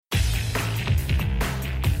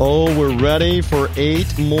Oh, we're ready for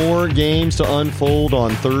 8 more games to unfold on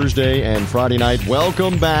Thursday and Friday night.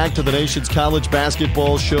 Welcome back to the nation's college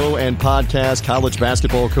basketball show and podcast, College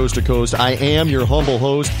Basketball Coast to Coast. I am your humble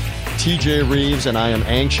host, TJ Reeves, and I am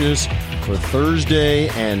anxious for Thursday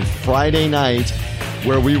and Friday night,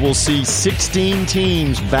 where we will see 16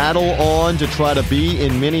 teams battle on to try to be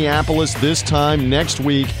in Minneapolis this time next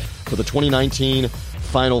week for the 2019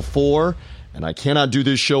 Final Four. And I cannot do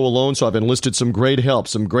this show alone, so I've enlisted some great help,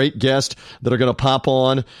 some great guests that are going to pop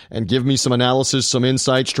on and give me some analysis, some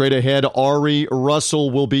insight straight ahead. Ari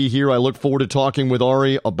Russell will be here. I look forward to talking with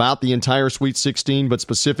Ari about the entire Sweet 16, but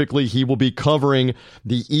specifically he will be covering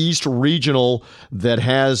the East Regional that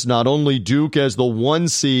has not only Duke as the 1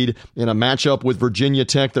 seed in a matchup with Virginia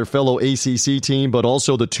Tech, their fellow ACC team, but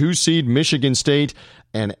also the 2 seed Michigan State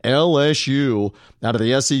and LSU out of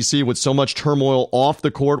the SEC with so much turmoil off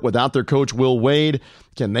the court without their coach Will Wade.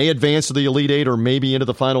 Can they advance to the Elite Eight or maybe into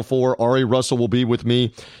the Final Four? Ari Russell will be with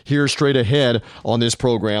me here straight ahead on this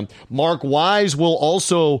program. Mark Wise will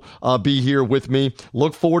also be here with me.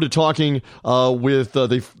 Look forward to talking with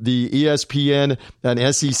the ESPN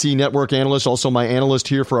and SEC network analyst, also my analyst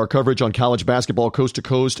here for our coverage on college basketball coast to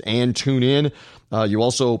coast and tune in. You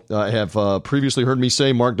also have previously heard me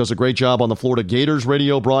say Mark does a great job on the Florida Gators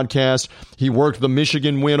radio broadcast. He worked the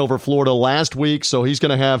Michigan win over Florida last week, so he's going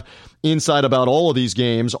to have insight about all of these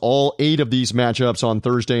games, all 8 of these matchups on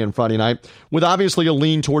Thursday and Friday night, with obviously a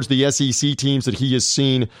lean towards the SEC teams that he has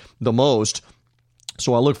seen the most.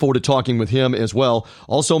 So I look forward to talking with him as well.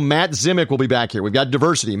 Also, Matt Zimick will be back here. We've got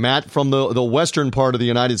diversity. Matt from the western part of the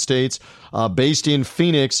United States, based in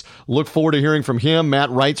Phoenix. Look forward to hearing from him. Matt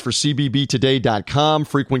writes for CBBtoday.com,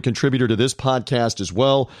 frequent contributor to this podcast as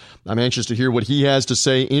well. I'm anxious to hear what he has to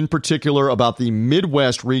say, in particular about the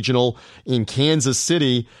Midwest Regional in Kansas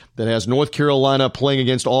City that has North Carolina playing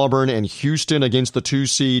against Auburn and Houston against the 2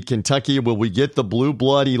 seed Kentucky. Will we get the Blue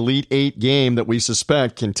Blood Elite 8 game that we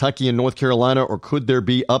suspect, Kentucky and North Carolina, or could there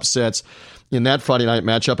be upsets in that Friday night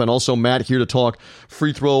matchup? And also Matt here to talk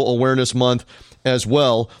Free Throw Awareness Month as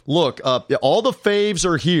well. Look, all the faves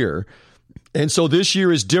are here. And so this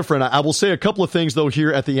year is different. I will say a couple of things, though,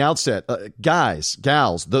 here at the outset. Guys,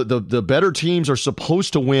 gals, the better teams are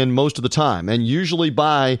supposed to win most of the time. And usually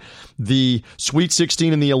by the Sweet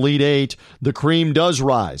 16 and the Elite 8, the cream does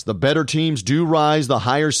rise. The better teams do rise. The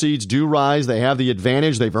higher seeds do rise. They have the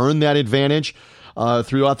advantage. They've earned that advantage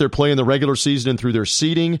throughout their play in the regular season and through their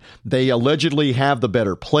seeding. They allegedly have the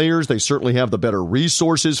better players. They certainly have the better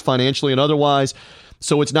resources, financially and otherwise.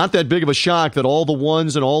 So it's not that big of a shock that all the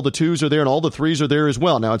 1s and all the 2s are there and all the 3s are there as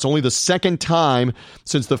well. Now, it's only the second time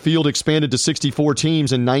since the field expanded to 64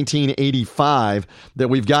 teams in 1985 that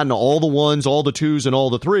we've gotten all the 1s, all the 2s, and all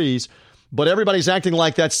the 3s. But everybody's acting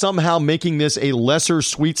like that's somehow making this a lesser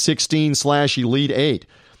Sweet 16/Elite 8.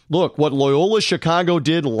 Look, what Loyola Chicago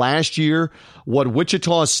did last year, what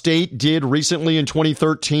Wichita State did recently in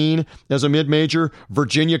 2013 as a mid-major,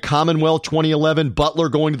 Virginia Commonwealth 2011, Butler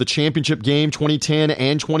going to the championship game 2010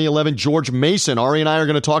 and 2011, George Mason. Ari and I are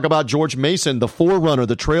going to talk about George Mason, the forerunner,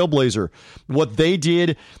 the trailblazer, what they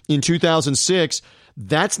did in 2006.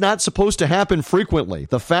 That's not supposed to happen frequently.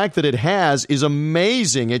 The fact that it has is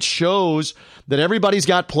amazing. It shows that everybody's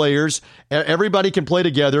got players. Everybody can play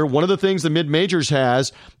together. One of the things the mid-majors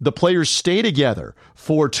has, the players stay together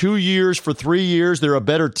for 2 years, for 3 years. They're a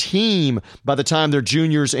better team by the time they're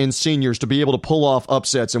juniors and seniors to be able to pull off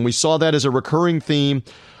upsets. And we saw that as a recurring theme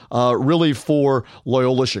really for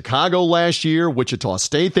Loyola Chicago last year. Wichita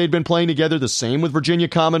State, they'd been playing together. The same with Virginia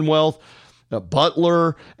Commonwealth.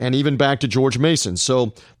 Butler, and even back to George Mason.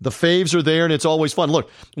 So the faves are there, and it's always fun. Look,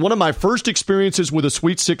 one of my first experiences with a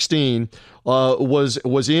Sweet 16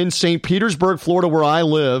 was in St. Petersburg, Florida, where I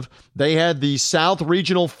live. They had the South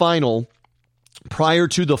Regional Final prior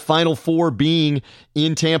to the Final Four being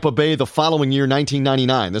in Tampa Bay the following year,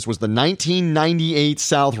 1999. This was the 1998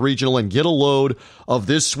 South Regional, and get a load of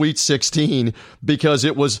this Sweet 16 because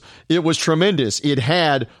it was tremendous. It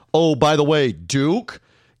had, oh, by the way, Duke,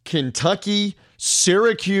 Kentucky,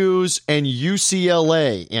 Syracuse, and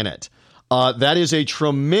UCLA in it. That is a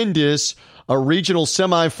tremendous regional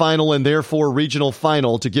semifinal and therefore regional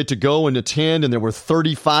final to get to go and attend. And there were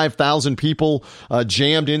 35,000 people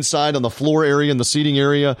jammed inside on the floor area and the seating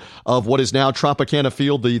area of what is now Tropicana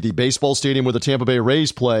Field, the baseball stadium where the Tampa Bay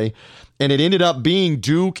Rays play. And it ended up being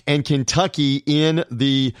Duke and Kentucky in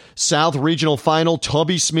the South Regional Final.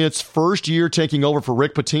 Tubby Smith's first year taking over for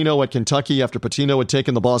Rick Pitino at Kentucky after Pitino had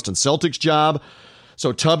taken the Boston Celtics job.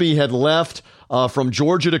 So Tubby had left from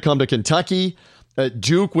Georgia to come to Kentucky.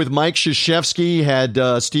 Duke with Mike Krzyzewski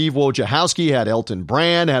had Steve Wojciechowski, had Elton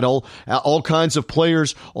Brand, had all kinds of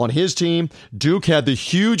players on his team. Duke had the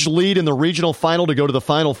huge lead in the regional final to go to the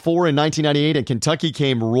Final Four in 1998, and Kentucky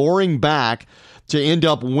came roaring back to end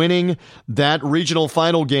up winning that regional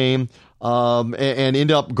final game and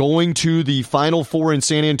end up going to the Final Four in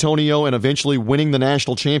San Antonio and eventually winning the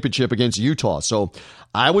national championship against Utah. So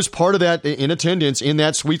I was part of that in attendance in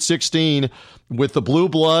that Sweet 16 with the Blue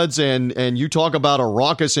Bloods, and you talk about a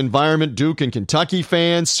raucous environment. Duke and Kentucky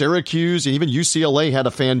fans, Syracuse, and even UCLA had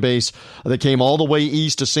a fan base that came all the way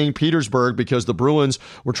east to St. Petersburg because the Bruins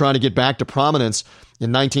were trying to get back to prominence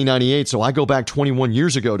in 1998. So I go back 21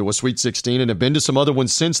 years ago to a Sweet 16 and have been to some other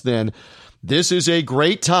ones since then. This is a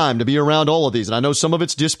great time to be around all of these. And I know some of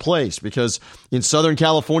it's displaced because in Southern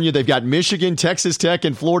California, they've got Michigan, Texas Tech,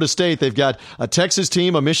 and Florida State. They've got a Texas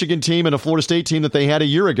team, a Michigan team, and a Florida State team that they had a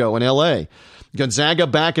year ago in L.A. Gonzaga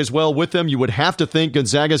back as well with them. You would have to think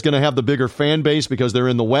Gonzaga is going to have the bigger fan base because they're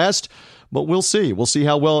in the West. But we'll see. We'll see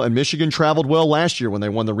how well. And Michigan traveled well last year when they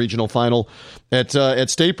won the regional final at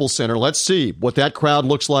Staples Center. Let's see what that crowd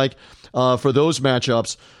looks like for those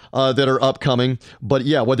matchups that are upcoming. But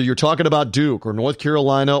yeah, whether you're talking about Duke or North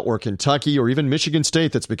Carolina or Kentucky or even Michigan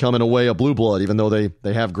State that's become in a way a blue blood, even though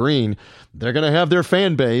they have green, they're going to have their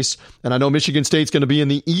fan base. And I know Michigan State's going to be in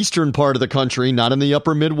the eastern part of the country, not in the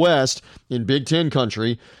upper Midwest, in Big Ten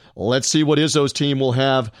country. Let's see what Izzo's team will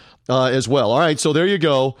have as well. All right, so there you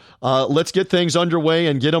go. Let's get things underway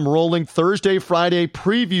and get them rolling. Thursday, Friday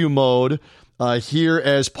preview mode here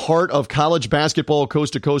as part of college basketball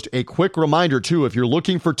coast to coast. A quick reminder, too, if you're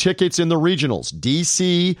looking for tickets in the regionals,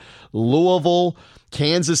 D.C., Louisville,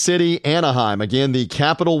 Kansas City, Anaheim. Again, the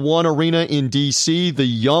Capital One Arena in D.C., the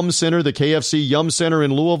Yum Center, the KFC Yum Center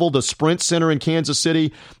in Louisville, the Sprint Center in Kansas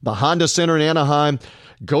City, the Honda Center in Anaheim.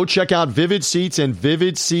 Go check out Vivid Seats and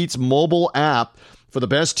Vivid Seats mobile app for the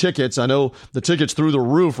best tickets. I know the tickets through the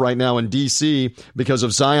roof right now in D.C. because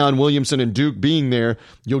of Zion Williamson and Duke being there.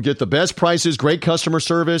 You'll get the best prices, great customer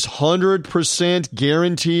service, 100%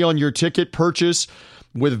 guarantee on your ticket purchase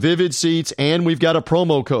with Vivid Seats, and we've got a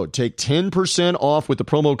promo code. Take 10% off with the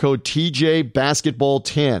promo code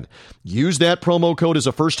TJBasketball10. Use that promo code as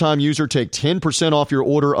a first-time user. Take 10% off your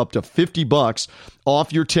order, up to $50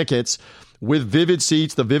 off your tickets with Vivid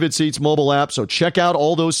Seats, the Vivid Seats mobile app. So check out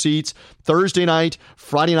all those seats Thursday night,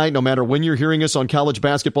 Friday night, no matter when you're hearing us on college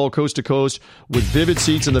basketball coast to coast with Vivid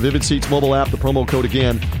Seats and the Vivid Seats mobile app. The promo code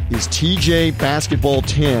again is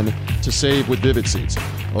TJBasketball10 to save with Vivid Seats.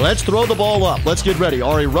 Let's throw the ball up. Let's get ready.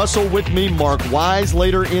 Ari Russell with me, Mark Wise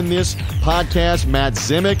later in this podcast, Matt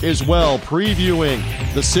Zimick as well, previewing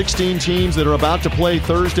the 16 teams that are about to play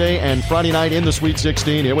Thursday and Friday night in the Sweet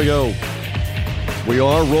 16. Here we go. We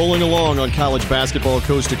are rolling along on college basketball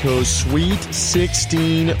coast to coast. Sweet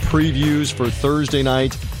 16 previews for Thursday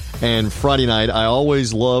night and Friday night. I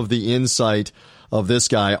always love the insight of this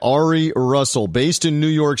guy, Ari Russell, based in New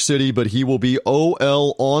York City, but he will be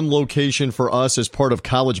OL on location for us as part of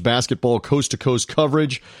college basketball coast to coast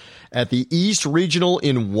coverage at the East Regional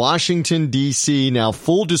in Washington, D.C. Now,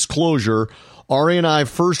 full disclosure, Ari and I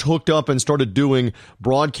first hooked up and started doing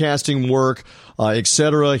broadcasting work,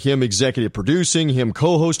 etc. Him executive producing, him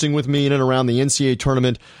co-hosting with me in and around the NCAA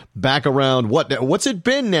tournament back around, what's it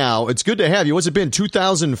been now? It's good to have you. What's it been,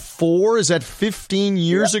 2004? Is that 15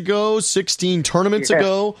 years ago, 16 tournaments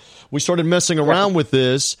ago? We started messing around with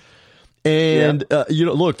this. And,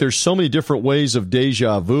 look, there's so many different ways of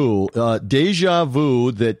deja vu. Deja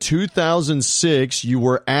vu that 2006, you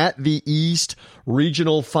were at the East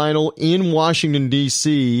Regional Final in Washington,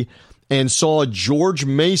 D.C., and saw George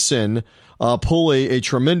Mason pull a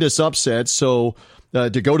tremendous upset to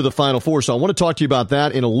go to the Final Four. So I want to talk to you about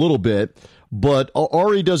that in a little bit. But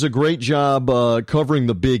Ari does a great job covering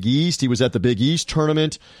the Big East. He was at the Big East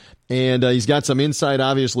tournament. And he's got some insight,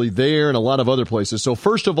 obviously, there and a lot of other places. So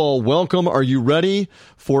first of all, welcome. Are you ready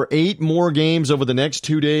for 8 more games over the next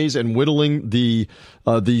 2 days and whittling the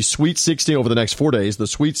Sweet 16 over the next 4 days? The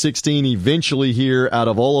Sweet 16 eventually here out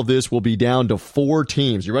of all of this will be down to 4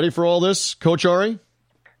 teams. You ready for all this, Coach Ari?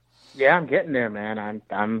 Yeah, I'm getting there, man.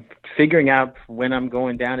 I'm figuring out when I'm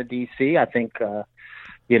going down to D.C. I think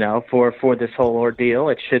for this whole ordeal.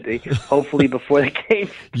 It should be hopefully before the game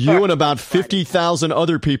starts. You and about 50,000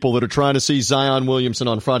 other people that are trying to see Zion Williamson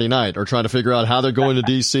on Friday night are trying to figure out how they're going to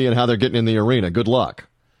D.C. and how they're getting in the arena. Good luck.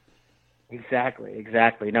 Exactly.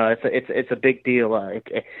 No, it's a big deal.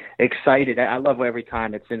 Excited. I love every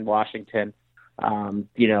time it's in Washington.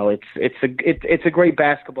 It's a great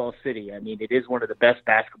basketball city. I mean, it is one of the best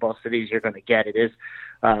basketball cities you're going to get. It is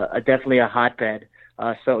definitely a hotbed.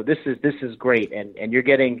 So this is great, and you're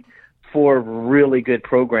getting 4 really good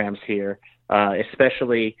programs here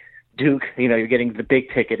especially Duke. You're getting the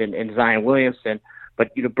big ticket in Zion Williamson.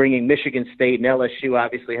 But, bringing Michigan State and LSU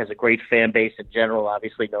obviously has a great fan base in general,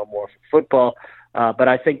 obviously no more for football. But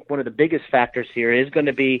I think one of the biggest factors here is going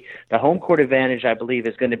to be the home court advantage, I believe,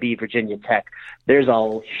 is going to be Virginia Tech. There's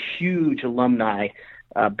a huge alumni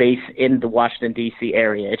base in the Washington, D.C.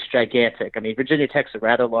 area. It's gigantic. I mean, Virginia Tech's a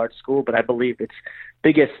rather large school, but I believe its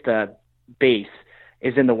biggest base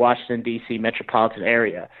is in the Washington, D.C. metropolitan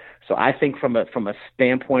area. So I think from a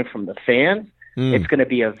standpoint from the fans, it's going to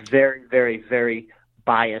be a very, very, very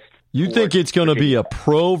biased. You think it's going to be a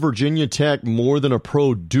pro-Virginia Tech more than a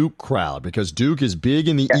pro-Duke crowd? Because Duke is big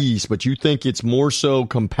in the East, but you think it's more so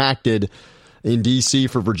compacted in D.C.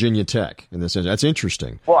 for Virginia Tech in this. That's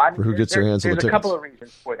interesting. Well, I mean, for who gets their hands on the tickets. There's a couple of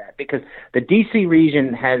reasons for that, because the D.C.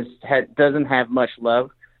 region doesn't have much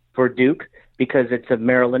love for Duke because it's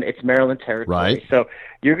Maryland territory. Right. So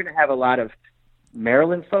you're going to have a lot of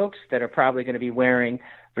Maryland folks that are probably going to be wearing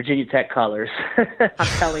Virginia Tech colors. I'm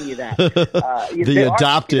telling you that.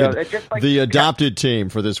 The adopted team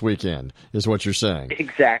for this weekend is what you're saying.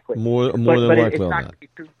 Exactly. More than likely it's on not that. going to be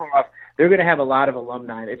too far off. They're going to have a lot of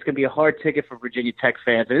alumni. It's going to be a hard ticket for Virginia Tech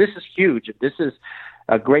fans. And this is huge. This is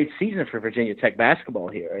a great season for Virginia Tech basketball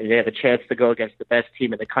here. They have a chance to go against the best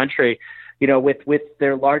team in the country, with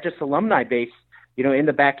their largest alumni base, in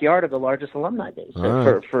the backyard of the largest alumni base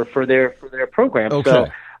for their program. Okay. So,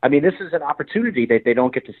 I mean, this is an opportunity that they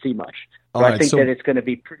don't get to see much. So I think that it's going to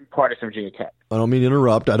be pretty partisan Virginia Tech. I don't mean to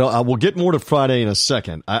interrupt. I will get more to Friday in a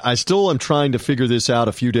second. I still am trying to figure this out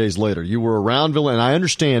a few days later. You were around Villanova, and I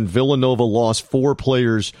understand Villanova lost 4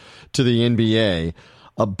 players to the NBA.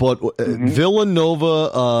 But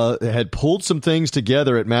Villanova had pulled some things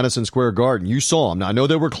together at Madison Square Garden. You saw them. Now, I know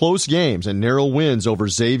there were close games and narrow wins over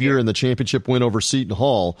Xavier and the championship win over Seton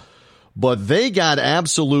Hall, but they got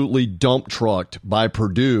absolutely dump trucked by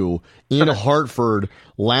Purdue in Hartford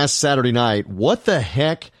last Saturday night. What the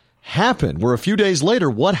heck happened? We're a few days later.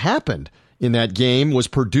 What happened in that game? Was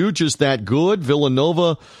Purdue just that good?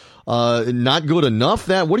 Villanova not good enough?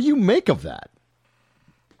 What do you make of that?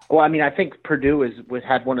 Well, I mean, I think Purdue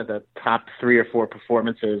had one of the top 3 or 4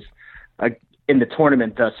 performances in the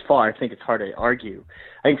tournament thus far. I think it's hard to argue.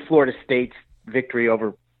 I think Florida State's victory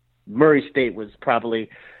over Murray State was probably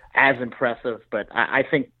as impressive, but I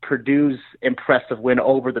think Purdue's impressive win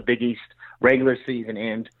over the Big East regular season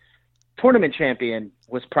and tournament champion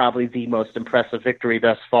was probably the most impressive victory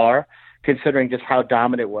thus far, considering just how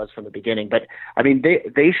dominant it was from the beginning. But, I mean,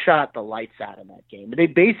 they shot the lights out in that game. They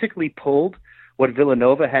basically pulled what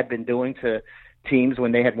Villanova had been doing to teams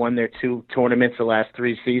when they had won their 2 tournaments the last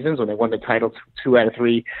 3 seasons, when they won the title 2 out of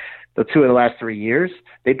 3, the 2 of the last 3 years.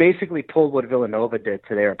 They basically pulled what Villanova did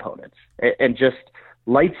to their opponents and just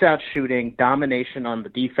lights out shooting, domination on the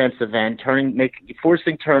defensive end,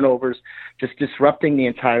 forcing turnovers, just disrupting the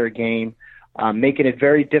entire game, making it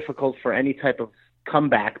very difficult for any type of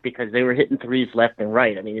comeback because they were hitting threes left and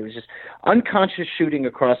right. I mean, it was just unconscious shooting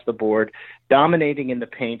across the board, dominating in the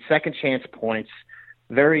paint, second chance points,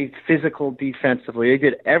 very physical defensively. They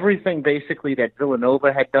did everything basically that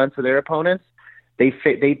Villanova had done to their opponents. They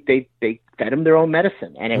fed them their own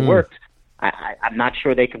medicine, and it worked. I'm not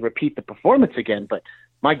sure they can repeat the performance again, but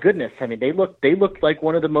my goodness, I mean, they looked like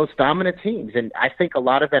one of the most dominant teams, and I think a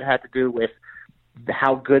lot of that had to do with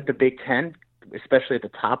how good the Big Ten, especially at the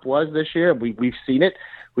top, was this year. We've seen it.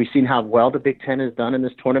 We've seen how well the Big Ten has done in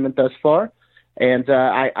this tournament thus far, and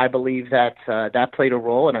I believe that that played a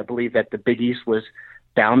role, and I believe that the Big East was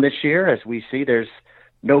down this year. As we see, there's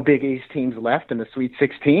no Big East teams left in the Sweet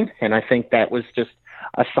 16, and I think that was just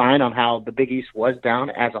a sign on how the Big East was down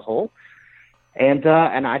as a whole. And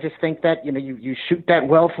I just think that, you shoot that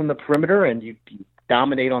well from the perimeter and you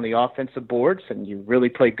dominate on the offensive boards and you really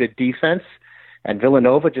play good defense. And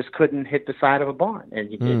Villanova just couldn't hit the side of a barn. And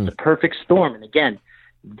it's a perfect storm. And again,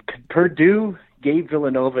 Purdue gave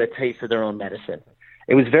Villanova a taste of their own medicine.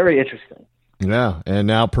 It was very interesting. Yeah, and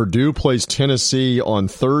now Purdue plays Tennessee on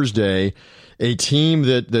Thursday, a team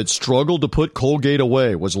that struggled to put Colgate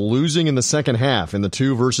away, was losing in the second half in the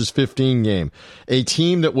 2-15 game, a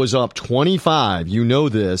team that was up 25, you know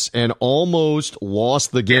this, and almost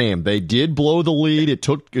lost the game. They did blow the lead. It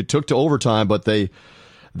took to overtime, but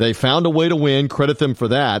they found a way to win. Credit them for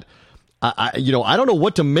that. I don't know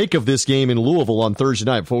what to make of this game in Louisville on Thursday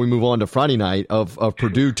night before we move on to Friday night of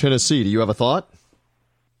Purdue, Tennessee. Do you have a thought?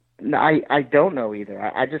 No, I don't know either.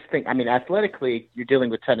 I just think, athletically, you're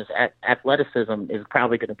dealing with tennis. Athleticism is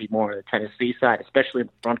probably going to be more on the Tennessee side, especially in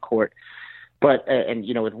the front court. But,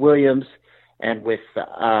 with Williams and with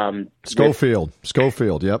Schofield,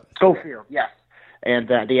 yep. Schofield, yes. And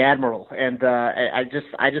the Admiral. And I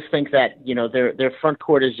just think that, their front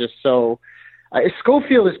court is just so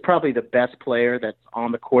Schofield is probably the best player that's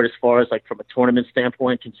on the court as far as like from a tournament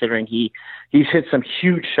standpoint, considering he's hit some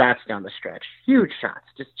huge shots down the stretch, huge shots,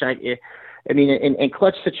 just giant. I mean, in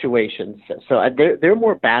clutch situations. So they're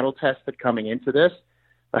more battle tested coming into this,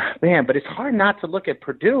 man. But it's hard not to look at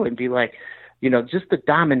Purdue and be like, just the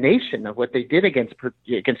domination of what they did against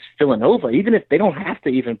Villanova, even if they don't have to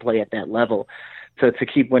even play at that level to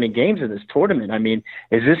keep winning games in this tournament. I mean,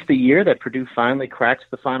 is this the year that Purdue finally cracks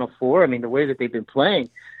the Final Four? I mean, the way that they've been playing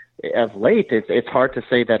of late, it's hard to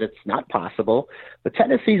say that it's not possible. But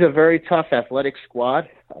Tennessee's a very tough athletic squad.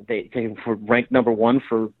 They were ranked number 1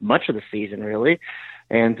 for much of the season, really,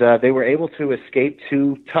 and they were able to escape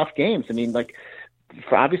 2 tough games. I mean, like,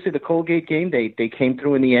 for obviously the Colgate game, they came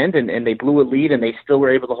through in the end, and they blew a lead, and they still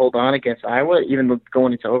were able to hold on against Iowa, even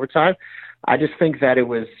going into overtime. I just think that it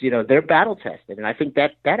was, they're battle tested, and I think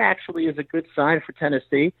that actually is a good sign for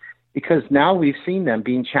Tennessee, because now we've seen them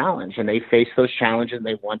being challenged, and they face those challenges, and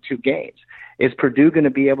they won 2 games. Is Purdue going to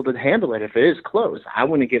be able to handle it if it is close? I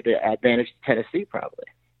wouldn't give the advantage to Tennessee, probably.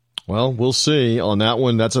 Well, we'll see on that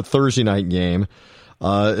one. That's a Thursday night game.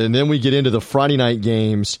 And then we get into the Friday night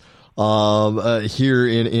games here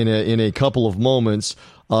in a couple of moments.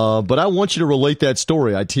 But I want you to relate that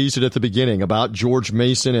story. I teased it at the beginning about George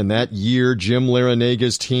Mason and that year, Jim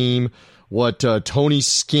Laranaga's team. What Tony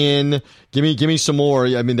Skinn? Give me some more.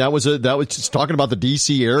 I mean, that was just talking about the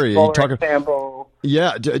DC area.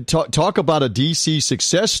 Yeah, talk about a DC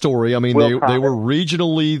success story. I mean, they were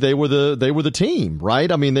regionally, they were the team, right?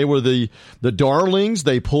 I mean, they were the darlings.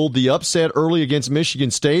 They pulled the upset early against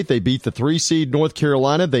Michigan State. They beat the 3 seed North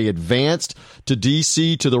Carolina. They advanced to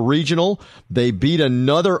DC to the regional. They beat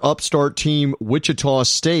another upstart team, Wichita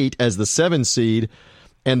State, as the 7 seed.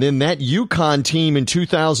 And then that UConn team in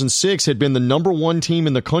 2006 had been the number 1 team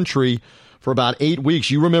in the country for about 8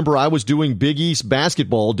 weeks. You remember I was doing Big East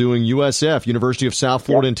basketball, doing USF, University of South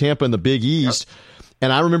Florida in Tampa in the Big East.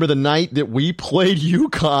 And I remember the night that we played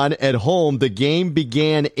UConn at home, the game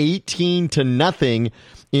began 18-0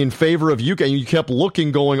 in favor of UConn. You kept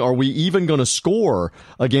looking, going, are we even going to score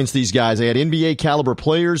against these guys? They had NBA caliber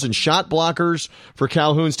players and shot blockers for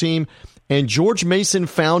Calhoun's team. And George Mason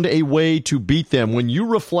found a way to beat them. When you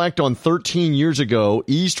reflect on 13 years ago,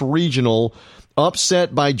 East Regional,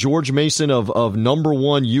 upset by George Mason of number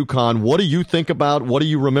 1 UConn, what do you think about, what do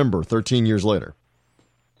you remember 13 years later?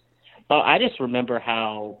 I just remember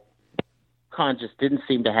how UConn just didn't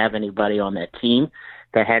seem to have anybody on that team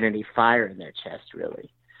that had any fire in their chest, really.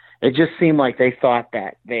 It just seemed like they thought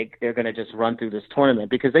that they're going to just run through this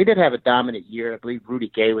tournament, because they did have a dominant year. I believe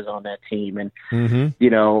Rudy Gay was on that team, and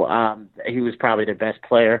he was probably their best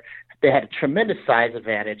player. They had a tremendous size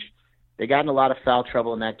advantage. They got in a lot of foul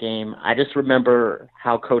trouble in that game. I just remember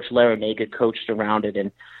how Coach Larinaga coached around it,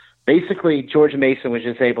 and basically George Mason was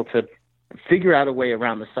just able to figure out a way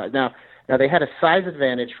around the size. Now they had a size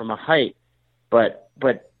advantage from a height, but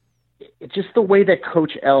it's just the way that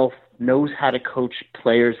Coach Elf knows how to coach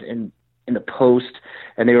players in the post,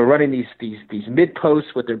 and they were running these mid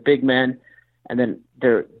posts with their big men, and then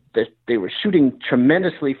they were shooting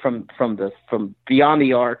tremendously from beyond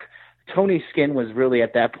the arc. Tony Skinn was really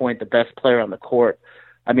at that point the best player on the court.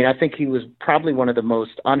 I mean, I think he was probably one of the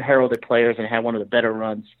most unheralded players and had one of the better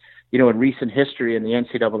runs, in recent history in the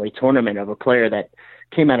NCAA tournament, of a player that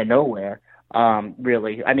came out of nowhere.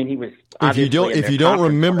 Really, I mean, he was. If you don't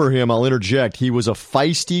remember him, I'll interject. He was a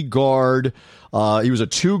feisty guard. He was a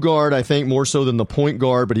 2 guard, I think, more so than the point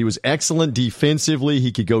guard. But he was excellent defensively.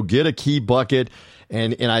 He could go get a key bucket,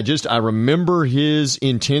 and I remember his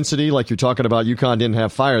intensity. Like you're talking about, UConn didn't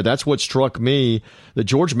have fire. That's what struck me. That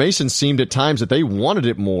George Mason seemed at times that they wanted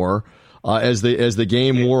it more as the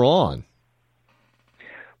game wore on.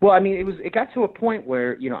 Well, I mean, it got to a point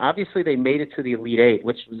where obviously they made it to the Elite Eight,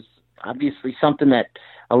 which was obviously something that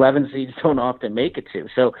 11 seeds don't often make it to.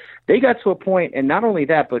 So they got to a point, and not only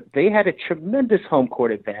that, but they had a tremendous home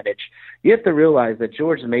court advantage. You have to realize that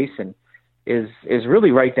George Mason is really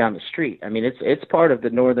right down the street. I mean, it's part of the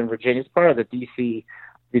Northern Virginia, it's part of the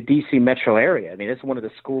DC metro area. I mean, it's one of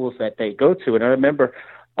the schools that they go to. And I remember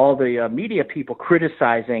all the media people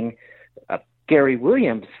criticizing Gary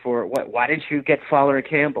Williams for why didn't you get Fowler and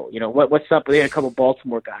Campbell? What's up? They had a couple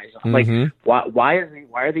Baltimore guys. Like, why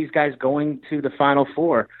are these guys going to the Final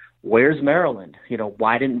Four? Where's Maryland?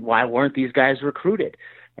 Why weren't these guys recruited?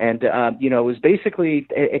 And it was basically,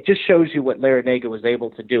 it just shows you what Larinaga was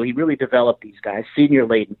able to do. He really developed these guys, senior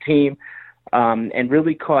laden team, and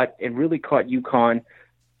really caught UConn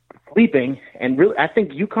sleeping. And really, I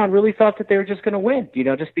think UConn really thought that they were just going to win,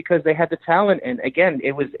 just because they had the talent. And again,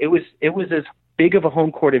 it was as big of a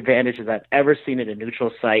home court advantage as I've ever seen at a neutral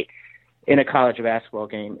site. in a college basketball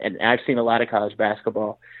game, and I've seen a lot of college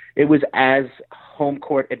basketball, it was as home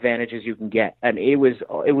court advantage as you can get. I mean, it was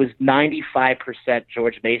 95%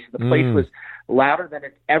 George Mason. The place was louder than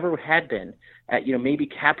it ever had been. Maybe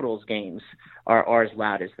Capitals games are as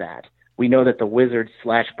loud as that. We know that the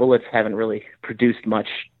Wizards/Bullets haven't really produced much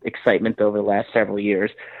excitement over the last several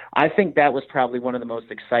years. I think that was probably one of the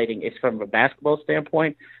most exciting, it's from a basketball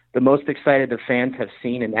standpoint, the most excited the fans have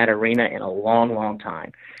seen in that arena in a long, long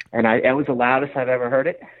time. And it was the loudest I've ever heard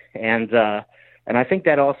it. And I think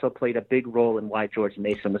that also played a big role in why George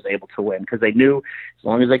Mason was able to win, because they knew as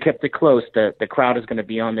long as they kept it close, the crowd is going to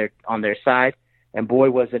be on their side. And boy,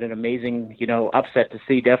 was it an amazing, upset to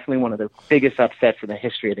see. Definitely one of the biggest upsets in the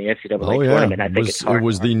history of the NCAA tournament. I think it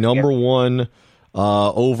was the number one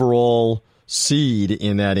overall seed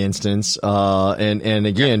in that instance. And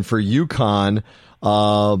again, for UConn,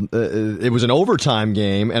 it was an overtime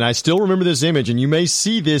game, and I still remember this image, and you may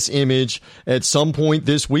see this image at some point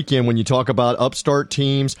this weekend when you talk about upstart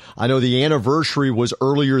teams. I know the anniversary was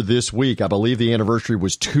earlier this week. I believe the anniversary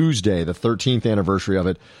was Tuesday, the 13th anniversary of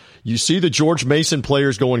it. You see the George Mason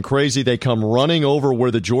players going crazy. They come running over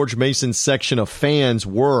where the George Mason section of fans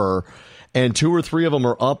were, and 2 or 3 of them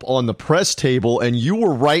are up on the press table, and you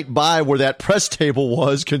were right by where that press table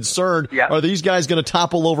was, concerned, are these guys going to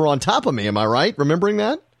topple over on top of me? Am I right, remembering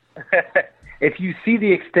that? If you see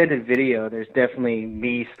the extended video, there's definitely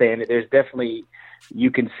me standing. There's definitely,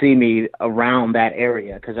 you can see me around that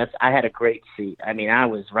area, because I had a great seat. I mean, I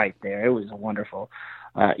was right there. It was wonderful.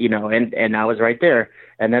 And I was right there,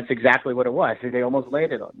 and that's exactly what it was. They almost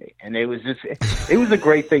landed on me, and it was a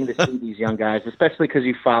great thing to see these young guys, especially because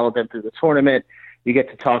you followed them through the tournament. You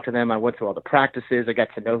get to talk to them. I went through all the practices. I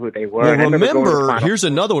got to know who they were. Well, remember, here's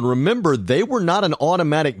another one. Remember, they were not an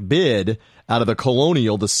automatic bid out of the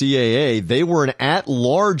Colonial, the CAA. They were an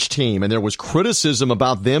at-large team, and there was criticism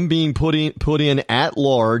about them being put in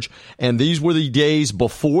at-large, and these were the days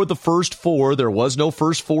before the first four. There was no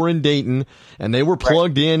first four in Dayton, and they were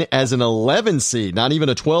plugged in as an 11 seed, not even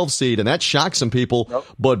a 12 seed, and that shocked some people. Nope.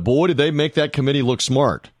 But boy, did they make that committee look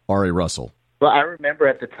smart, Ari Russell. Well, I remember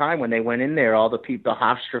at the time when they went in there, all the people,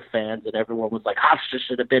 Hofstra fans, and everyone was like, Hofstra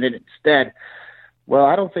should have been in instead. Well,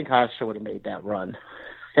 I don't think Hofstra would have made that run.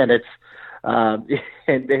 And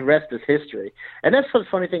and the rest is history. And that's the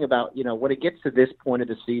funny thing about, when it gets to this point of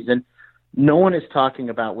the season, no one is talking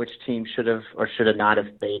about which team should have or should have not have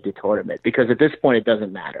made the tournament, because at this point it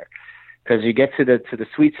doesn't matter. Because you get to the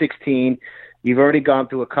Sweet 16, you've already gone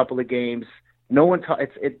through a couple of games. No one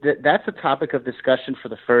that's a topic of discussion for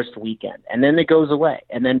the first weekend, and then it goes away.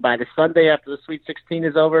 And then by the Sunday after the Sweet 16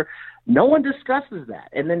 is over, no one discusses that.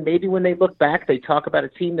 And then maybe when they look back, they talk about a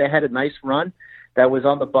team that had a nice run, that was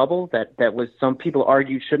on the bubble, that was, some people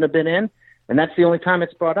argue shouldn't have been in, and that's the only time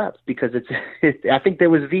it's brought up, because I think there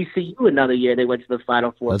was VCU another year they went to the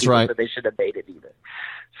Final Four. That's right. But they should have made it either.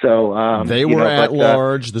 So they were at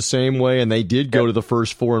large the same way, and they did go to the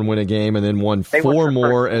first four and win a game, and then won 4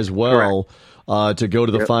 more as well. Correct. To go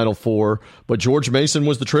to the Final Four, but George Mason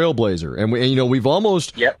was the trailblazer, and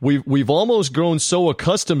we've almost grown so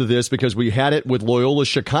accustomed to this, because we had it with Loyola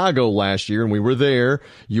Chicago last year, and we were there.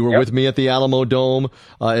 You were with me at the Alamo Dome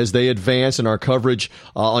as they advanced in our coverage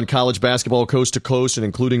on college basketball coast to coast, and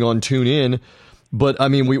including on TuneIn. But I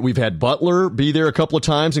mean, we've had Butler be there a couple of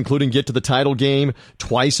times, including get to the title game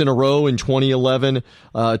twice in a row in 2011,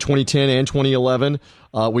 2010, and 2011.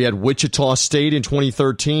 We had Wichita State in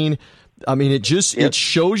 2013. I mean, it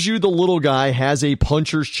shows you the little guy has a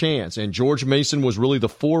puncher's chance, and George Mason was really the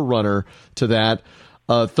forerunner to that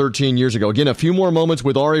 13 years ago. Again, a few more moments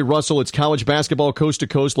with Ari Russell. It's college basketball coast to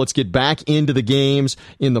coast. Let's get back into the games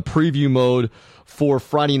in the preview mode for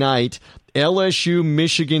Friday night. LSU,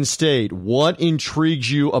 Michigan State. What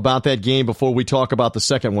intrigues you about that game before we talk about the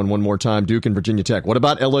second one more time, Duke and Virginia Tech? What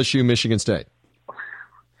about LSU, Michigan State?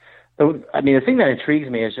 I mean, the thing that intrigues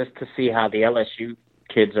me is just to see how the LSU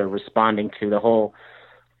kids are responding to the whole,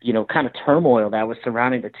 kind of turmoil that was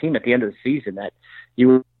surrounding the team at the end of the season, that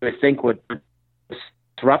you would think would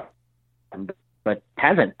disrupt them, but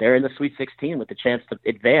hasn't. They're in the Sweet 16 with the chance to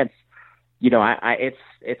advance.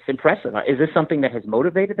 It's impressive. Is this something that has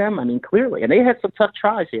motivated them? I mean, clearly. And they had some tough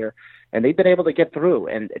tries here, and they've been able to get through,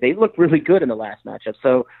 and they looked really good in the last matchup.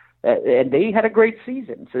 So, and they had a great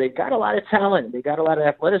season. So they've got a lot of talent. They got a lot of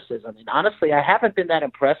athleticism. I mean, honestly, I haven't been that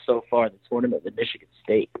impressed so far in the tournament with Michigan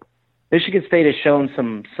State. Michigan State has shown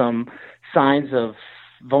some signs of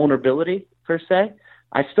vulnerability, per se.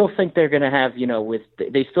 I still think they're going to have,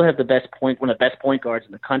 they still have one of the best point guards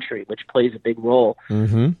in the country, which plays a big role.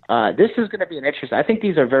 Mm-hmm. This is going to be an interesting. I think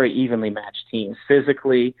these are very evenly matched teams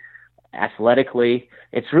physically. athletically.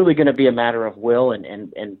 It's really going to be a matter of will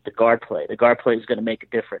and the guard play. The guard play is going to make a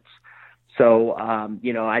difference. So,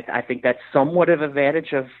 I think that's somewhat of an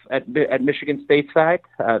advantage at Michigan State's side,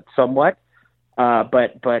 somewhat. But I'm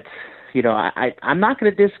not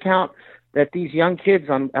going to discount that these young kids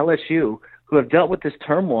on LSU who have dealt with this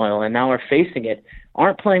turmoil and now are facing it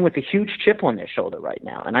aren't playing with a huge chip on their shoulder right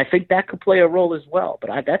now. And I think that could play a role as well. But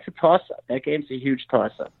that's a toss-up. That game's a huge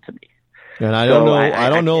toss-up to me. And I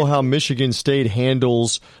don't know how Michigan State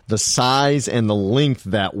handles the size and the length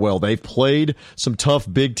that well. They've played some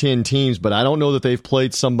tough Big Ten teams, but I don't know that they've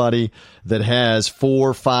played somebody that has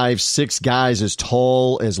 4, 5, 6 guys as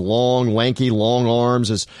tall, as long, lanky, long arms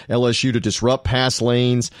as LSU to disrupt pass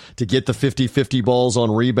lanes, to get the 50-50 balls on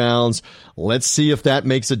rebounds. Let's see if that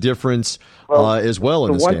makes a difference as well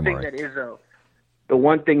in this game. The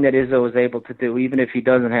one thing that Izzo is able to do, even if he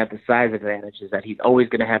doesn't have the size advantage, is that he's always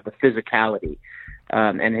going to have the physicality,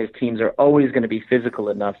 and his teams are always going to be physical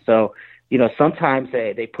enough. So, sometimes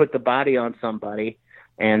they put the body on somebody,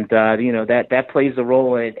 and that plays a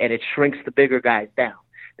role, and it shrinks the bigger guys down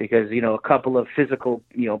because a couple of physical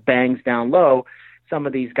bangs down low, some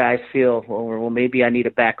of these guys feel well maybe I need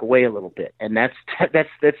to back away a little bit, and that's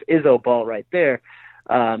Izzo ball right there.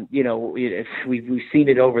 We've seen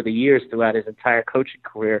it over the years throughout his entire coaching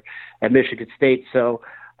career at Michigan State. So,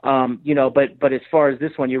 but as far as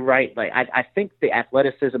this one, you're right. Like, I think the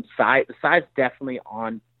athleticism the size definitely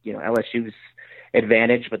on, LSU's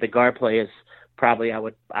advantage, but the guard play is probably, I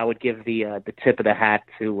would give the tip of the hat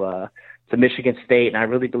to Michigan State. And I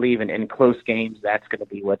really believe in close games, that's going to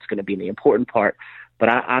be what's going to be the important part. But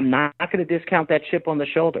I'm not going to discount that chip on the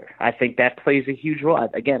shoulder. I think that plays a huge role.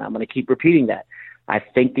 Again, I'm going to keep repeating that. I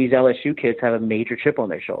think these LSU kids have a major chip on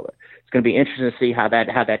their shoulder. It's going to be interesting to see how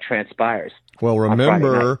that transpires. Well,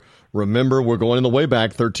 remember, we're going in the way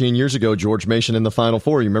back 13 years ago, George Mason in the Final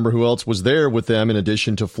Four. You remember who else was there with them in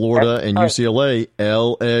addition to Florida and UCLA?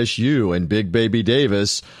 LSU and Big Baby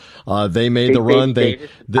Davis. They made the run.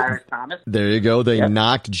 There you go. They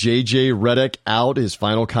knocked J.J. Redick out his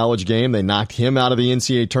final college game. They knocked him out of the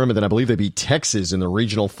NCAA tournament. Then I believe they beat Texas in the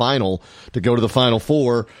regional final to go to the Final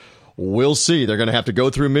Four. We'll see. They're going to have to go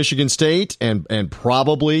through Michigan State and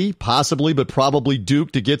possibly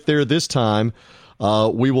Duke to get there this time.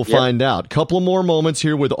 We will find out. Couple more moments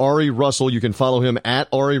here with Ari Russell. You can follow him at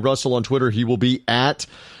Ari Russell on Twitter. He will be at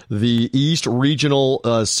the East Regional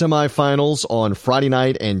semifinals on Friday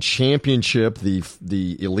night and championship,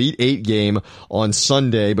 the Elite Eight game on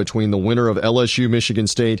Sunday between the winner of LSU, Michigan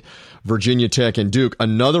State, Virginia Tech, and Duke.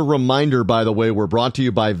 Another reminder, by the way, we're brought to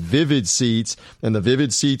you by Vivid Seats and the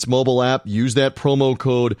Vivid Seats mobile app. Use that promo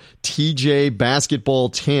code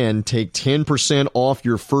TJBasketball10. Take 10% off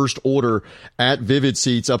your first order at Vivid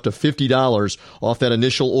Seats, up to $50 off that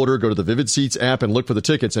initial order. Go to the Vivid Seats app and look for the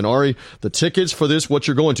tickets. And Ari, the tickets for this, what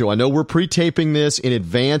you're going to. I know we're pre-taping this in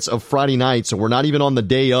advance of Friday night, so we're not even on the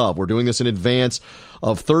day of. We're doing this in advance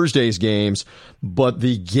of Thursday's games, but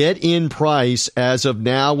the get-in price as of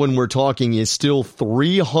now when we're talking is still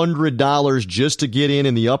 $300 just to get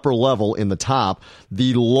in the upper level, in the top.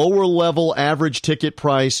 The lower level average ticket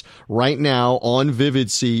price right now on Vivid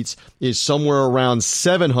Seats is somewhere around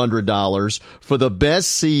 $700 for the best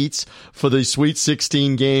seats for the Sweet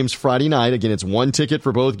 16 games Friday night. Again, it's one ticket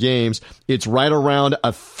for both games. It's right around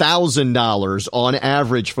 $1,000 on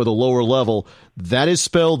average for the lower level. That is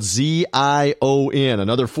spelled Z-I-O-N,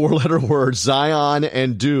 another four-letter word, Zion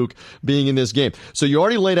and Duke being in this game. So you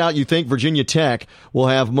already laid out, you think Virginia Tech will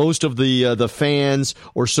have most of the fans,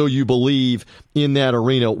 or so you believe, in that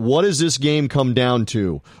arena. What does this game come down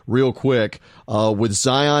to, real quick, with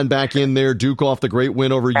Zion back in there, Duke off the great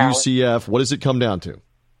win over UCF? What does it come down to?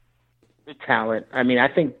 The talent. I mean, I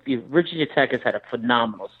think Virginia Tech has had a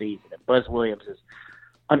phenomenal season, and Buzz Williams is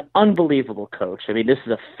an unbelievable coach. I mean, this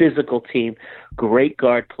is a physical team, great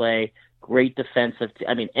guard play, great defensive.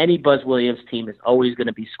 Any Buzz Williams team is always going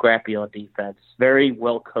to be scrappy on defense. Very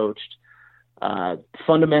well coached,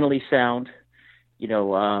 fundamentally sound.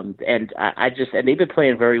 And they've been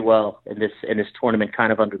playing very well in this tournament,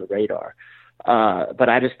 kind of under the radar. But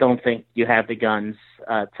I just don't think you have the guns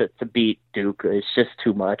to beat Duke. It's just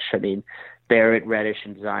too much. I mean, Barrett, Reddish,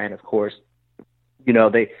 and Zion, of course.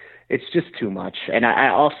 It's just too much. And I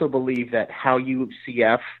also believe that how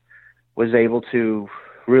UCF was able to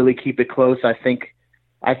really keep it close, I think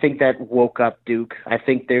that woke up Duke. I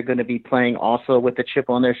think they're going to be playing also with a chip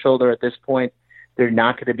on their shoulder at this point. They're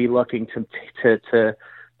not going to be looking to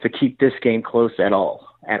keep this game close at all.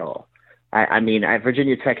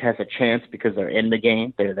 Virginia Tech has a chance because they're in the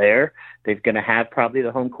game. They're there. They're going to have probably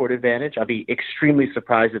the home court advantage. I'll be extremely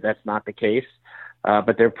surprised if that's not the case.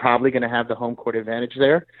 But they're probably going to have the home court advantage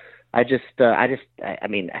there. I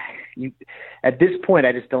mean, at this point,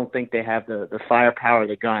 I just don't think they have the firepower,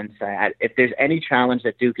 the guns. If there's any challenge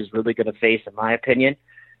that Duke is really going to face, in my opinion,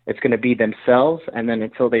 it's going to be themselves, and then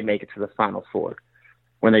until they make it to the Final Four,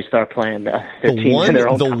 when they start playing their teams in their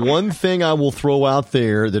own time. One thing I will throw out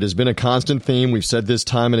there that has been a constant theme, we've said this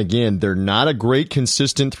time and again, they're not a great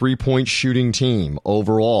consistent three-point shooting team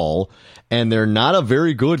overall, and they're not a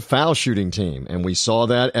very good foul shooting team. And we saw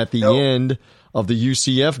that at the end of the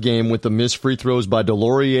UCF game with the missed free throws by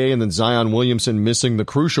Delorier and then Zion Williamson missing the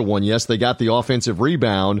crucial one. Yes, they got the offensive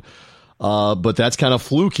rebound, but that's kind of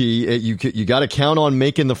fluky. You got to count on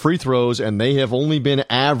making the free throws, and they have only been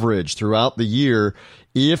average throughout the year.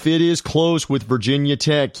 If it is close with Virginia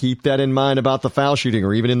Tech, keep that in mind about the foul shooting,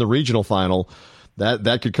 or even in the regional final,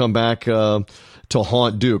 that could come back to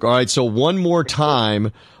haunt Duke. All right, so one more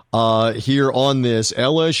time here on this: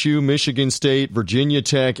 LSU, Michigan State, Virginia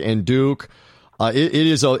Tech, and Duke. It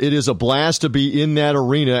is a blast to be in that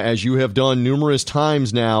arena, as you have done numerous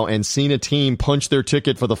times now, and seen a team punch their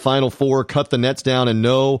ticket for the Final Four, cut the nets down, and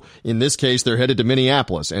know, in this case, they're headed to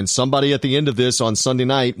Minneapolis. And somebody at the end of this on Sunday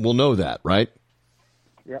night will know that, right?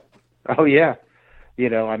 Yep. Oh, yeah.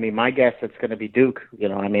 I mean, my guess it's going to be Duke.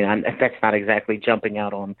 I mean, that's not exactly jumping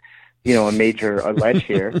out on, a major ledge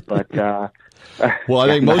here, but well, I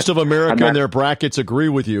think most of America in their brackets agree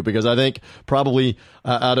with you, because I think probably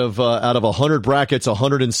out of 100 brackets,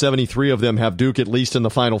 173 of them have Duke at least in the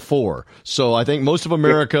Final Four. So I think most of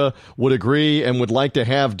America would agree and would like to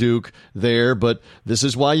have Duke there, but this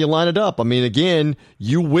is why you line it up. I mean, again,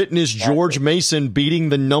 you witnessed George Mason beating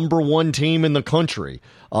the number one team in the country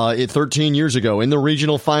 13 years ago in the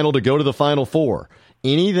regional final to go to the Final Four.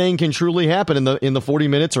 Anything can truly happen in the 40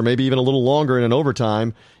 minutes, or maybe even a little longer in an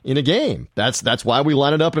overtime in a game. That's why we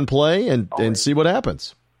line it up and play and see what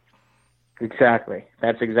happens. Exactly.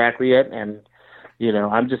 That's exactly it. And,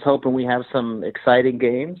 I'm just hoping we have some exciting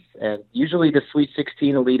games. And usually the Sweet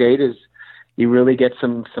 16, Elite 8 is, you really get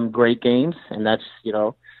some great games. And that's,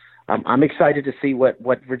 I'm excited to see what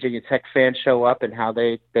Virginia Tech fans show up and how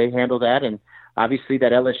they handle that. And obviously,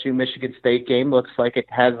 that LSU-Michigan State game looks like it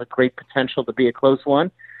has a great potential to be a close one.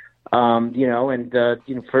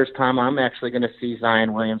 First time I'm actually going to see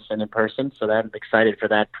Zion Williamson in person, so I'm excited for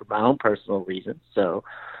that for my own personal reasons. So,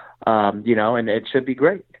 and it should be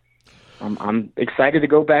great. I'm excited to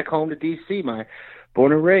go back home to D.C.,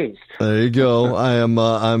 born and raised. There you go.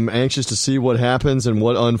 I'm anxious to see what happens and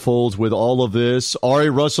what unfolds with all of this. Ari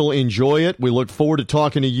Russell, enjoy it. We look forward to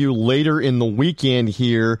talking to you later in the weekend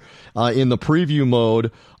here in the preview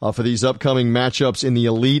mode for these upcoming matchups in the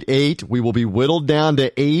Elite Eight. We will be whittled down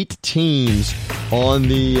to 8 teams on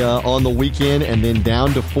the weekend, and then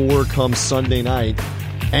down to 4 come Sunday night.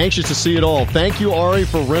 Anxious to see it all. Thank you, Ari,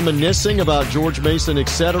 for reminiscing about George Mason,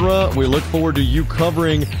 etc. We look forward to you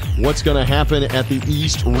covering what's going to happen at the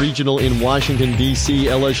East Regional in Washington, D.C.,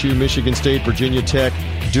 LSU, Michigan State, Virginia Tech,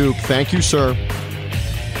 Duke. Thank you, sir.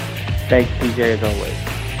 Thanks, TJ, as always.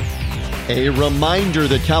 A reminder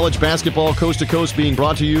that college basketball coast to coast being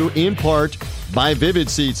brought to you in part by Vivid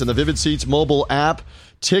Seats and the Vivid Seats mobile app.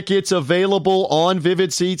 Tickets available on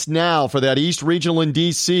Vivid Seats now for that East Regional in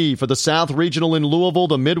D.C., for the South Regional in Louisville,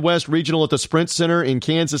 the Midwest Regional at the Sprint Center in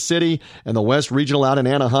Kansas City, and the West Regional out in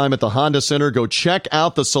Anaheim at the Honda Center. Go check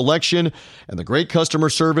out the selection and the great customer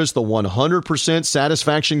service, the 100%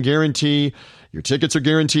 satisfaction guarantee. Your tickets are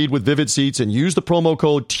guaranteed with Vivid Seats, and use the promo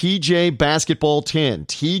code TJBasketball10.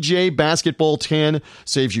 TJBasketball10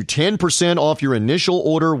 saves you 10% off your initial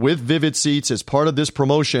order with Vivid Seats as part of this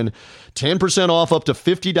promotion. 10% off up to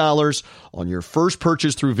 $50 on your first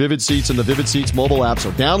purchase through Vivid Seats and the Vivid Seats mobile app.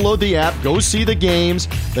 So download the app, go see the games.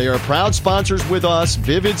 They are proud sponsors with us,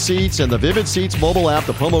 Vivid Seats and the Vivid Seats mobile app.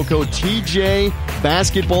 The promo code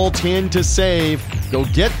TJBasketball10 to save. Go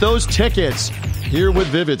get those tickets here with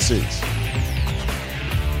Vivid Seats.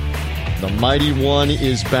 The Mighty One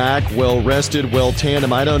is back, well-rested, well-tanned.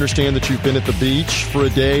 Am I to understand that you've been at the beach for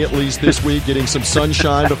a day at least this week, getting some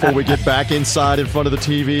sunshine before we get back inside in front of the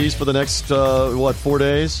TVs for the next, 4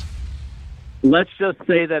 days? Let's just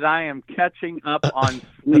say that I am catching up on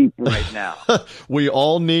sleep right now. We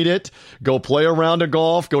all need it. Go play a round of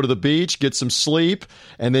golf, go to the beach, get some sleep,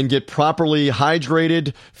 and then get properly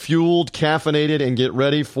hydrated, fueled, caffeinated, and get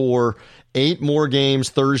ready for 8 more games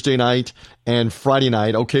Thursday night and Friday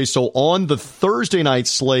night. Okay, so on the Thursday night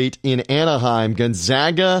slate in Anaheim,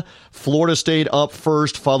 Gonzaga, Florida State up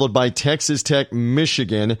first, followed by Texas Tech,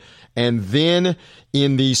 Michigan. And then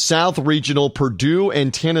in the South Regional, Purdue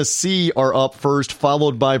and Tennessee are up first,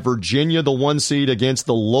 followed by Virginia, the 1 seed, against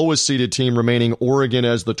the lowest seeded team remaining, Oregon,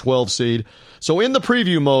 as the 12 seed. So in the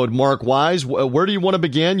preview mode, Mark Wise, where do you want to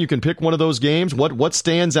begin? You can pick one of those games. What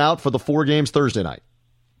stands out for the 4 games Thursday night?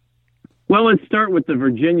 Well, let's start with the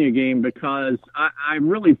Virginia game because I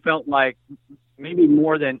really felt like maybe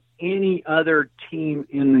more than any other team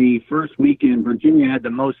in the first weekend, Virginia had the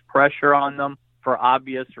most pressure on them for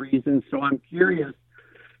obvious reasons. So I'm curious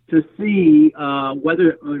to see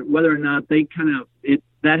whether or not they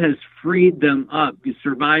that has freed them up,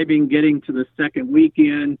 surviving, getting to the second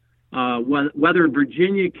weekend. Whether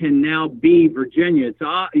Virginia can now be Virginia.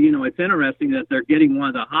 It's interesting that they're getting one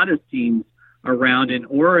of the hottest teams around in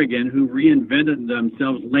Oregon, who reinvented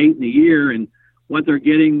themselves late in the year, and what they're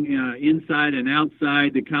getting inside and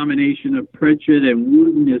outside. The combination of Pritchett and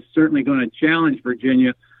Wooten is certainly going to challenge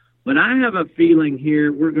Virginia. But I have a feeling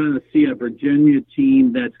here we're going to see a Virginia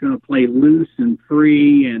team that's going to play loose and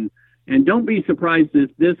free, and don't be surprised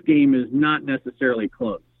if this game is not necessarily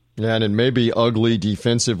close. Yeah, and it may be ugly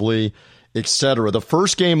defensively, etc. The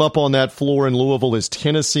first game up on that floor in Louisville is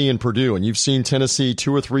Tennessee and Purdue, and you've seen Tennessee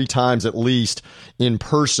 2 or 3 times at least in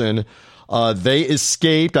person. They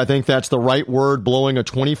escaped, I think that's the right word, blowing a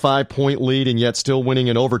 25-point lead and yet still winning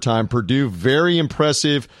in overtime. Purdue, very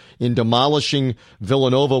impressive in demolishing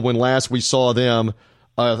Villanova when last we saw them.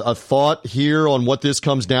 A thought here on what this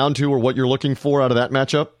comes down to or what you're looking for out of that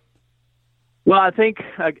matchup? Well, I think,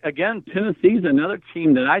 again, Tennessee's another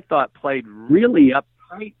team that I thought played really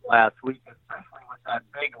uptight last week, especially with that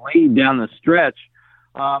big lead down the stretch.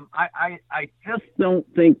 I just don't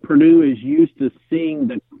think Purdue is used to seeing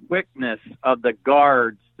the quickness of the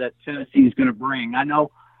guards that Tennessee is going to bring. I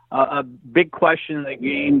know a big question in the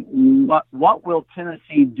game, what will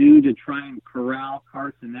Tennessee do to try and corral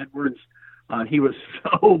Carson Edwards? He was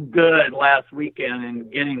so good last weekend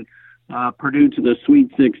in getting Purdue to the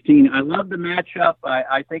Sweet 16. I love the matchup.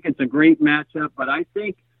 I think it's a great matchup, but I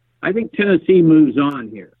think Tennessee moves on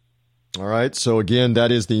here. All right. So again,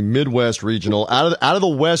 that is the Midwest Regional. Out of the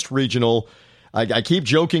West Regional, I keep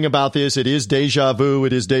joking about this. It is deja vu.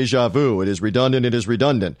 It is deja vu. It is redundant. It is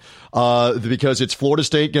redundant. Because it's Florida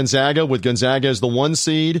State, Gonzaga, with Gonzaga as the 1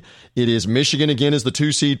 seed. It is Michigan again as the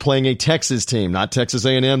 2 seed playing a Texas team, not Texas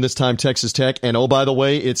A&M, this time Texas Tech. And oh, by the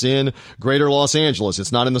way, it's in Greater Los Angeles.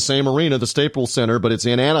 It's not in the same arena, the Staples Center, but it's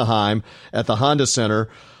in Anaheim at the Honda Center.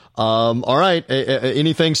 All right.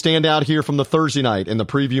 Anything stand out here from the Thursday night in the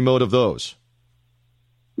preview mode of those?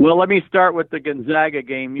 Well, let me start with the Gonzaga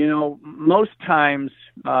game. You know, most times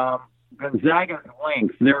Gonzaga's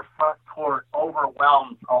length, their front court,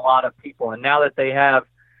 overwhelms a lot of people. And now that they have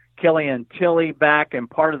Killian Tilly back and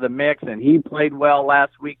part of the mix, and he played well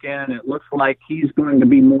last weekend, it looks like he's going to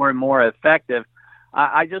be more and more effective.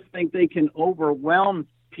 I just think they can overwhelm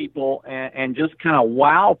people and just kind of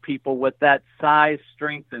wow people with that size,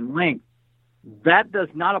 strength, and length. That does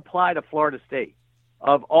not apply to Florida State.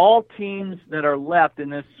 Of all teams that are left in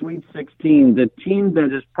this Sweet 16, the team that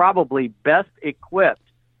is probably best equipped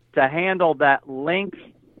to handle that length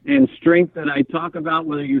and strength that I talk about,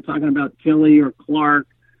 whether you're talking about Tilly or Clark,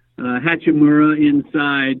 Hachimura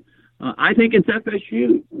inside, I think it's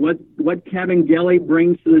FSU. What Kevin Gelly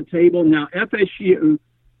brings to the table. Now, FSU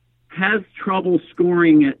has trouble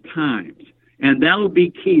scoring at times, and that'll be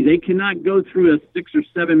key. They cannot go through a 6 or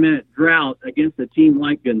 7 minute drought against a team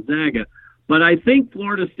like Gonzaga. But I think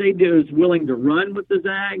Florida State is willing to run with the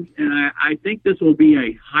Zags, and I think this will be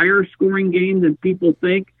a higher scoring game than people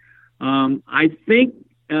think. I think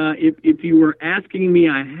if you were asking me,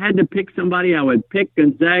 I had to pick somebody, I would pick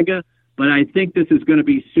Gonzaga. But I think this is going to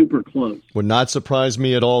be super close. Would not surprise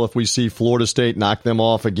me at all if we see Florida State knock them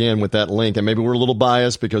off again with that link. And maybe we're a little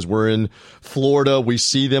biased because we're in Florida. We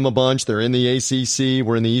see them a bunch. They're in the ACC.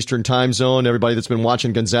 We're in the Eastern time zone. Everybody that's been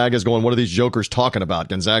watching Gonzaga is going, what are these jokers talking about?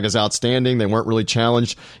 Gonzaga's outstanding. They weren't really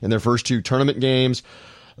challenged in their first 2 tournament games.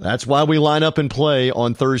 That's why we line up and play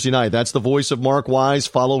on Thursday night. That's the voice of Mark Wise.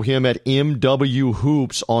 Follow him at MW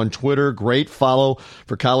Hoops on Twitter. Great follow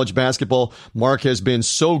for college basketball. Mark has been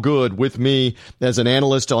so good with me as an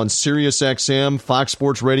analyst on SiriusXM, Fox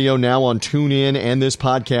Sports Radio, now on TuneIn, and this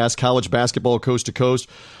podcast, College Basketball Coast to Coast.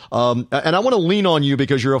 And I want to lean on you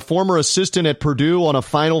because you're a former assistant at Purdue on a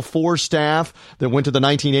Final Four staff that went to the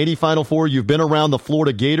 1980 Final Four. You've been around the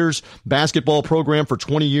Florida Gators basketball program for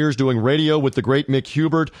 20 years doing radio with the great Mick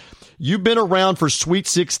Hubert. You've been around for Sweet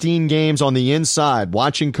 16 games on the inside,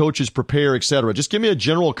 watching coaches prepare, etc. Just give me a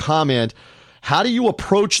general comment. How do you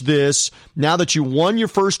approach this now that you won your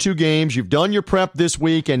first 2 games, you've done your prep this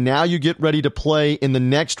week, and now you get ready to play in the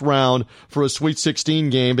next round for a Sweet 16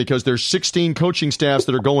 game because there's 16 coaching staffs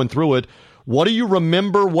that are going through it? What do you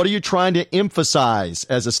remember? What are you trying to emphasize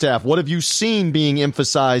as a staff? What have you seen being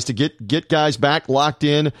emphasized to get guys back locked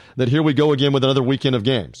in that here we go again with another weekend of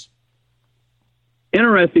games?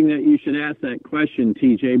 Interesting that you should ask that question,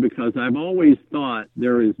 TJ, because I've always thought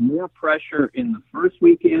there is more pressure in the first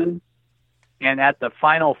weekend and at the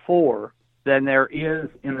Final Four than there is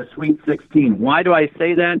in the Sweet 16. Why do I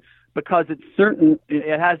say that? Because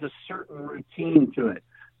it has a certain routine to it.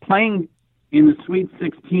 Playing in the Sweet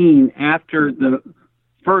 16 after the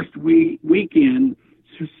first weekend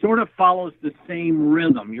sort of follows the same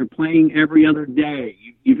rhythm. You're playing every other day.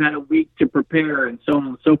 You've had a week to prepare and so on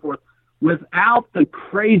and so forth, without the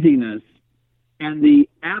craziness and the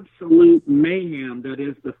absolute mayhem that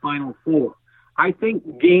is the Final Four. I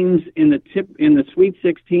think games in the Sweet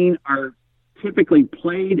 16 are typically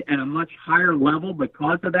played at a much higher level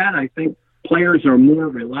because of that. I think players are more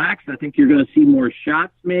relaxed. I think you're going to see more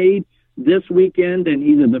shots made this weekend than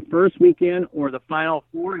either the first weekend or the Final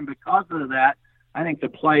Four, and because of that, I think the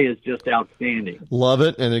play is just outstanding. Love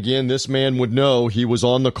it. And again, this man would know. He was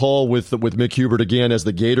on the call with Mick Hubert again as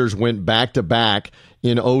the Gators went back to back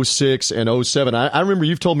in 06 and 07. I remember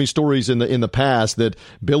you've told me stories in the past that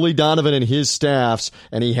Billy Donovan and his staffs,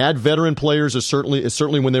 and he had veteran players,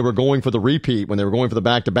 certainly when they were going for the repeat, when they were going for the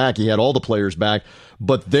back to back, he had all the players back.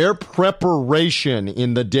 But their preparation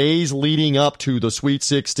in the days leading up to the Sweet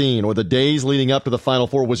 16 or the days leading up to the Final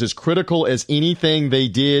Four was as critical as anything they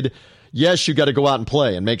did. Yes, you got to go out and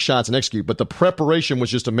play and make shots and execute, but the preparation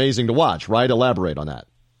was just amazing to watch, right? Elaborate on that.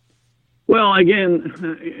 Well,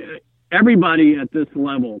 again, everybody at this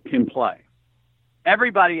level can play.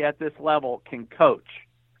 Everybody at this level can coach.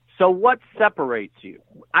 So what separates you?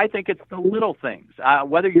 I think it's the little things.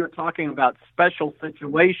 Whether you're talking about special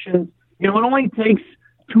situations, it only takes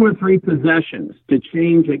 2 or 3 possessions to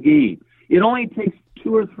change a game. It only takes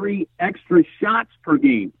 2 or 3 extra shots per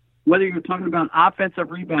game, whether you're talking about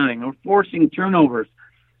offensive rebounding or forcing turnovers.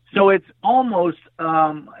 So it's almost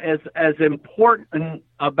as important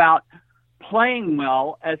about playing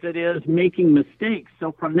well as it is making mistakes.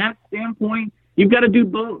 So from that standpoint, you've got to do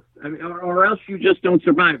both, or else you just don't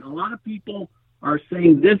survive. A lot of people are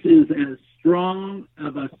saying this is as strong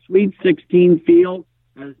of a Sweet 16 field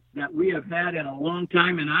as that we have had in a long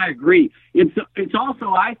time, and I agree. It's also,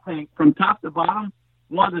 I think, from top to bottom,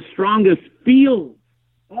 one of the strongest fields,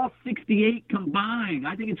 all 68 combined.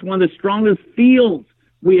 I think it's one of the strongest fields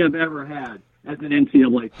we have ever had as an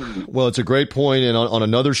NCAA tournament. Well, it's a great point. And on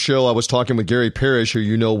another show, I was talking with Gary Parrish, who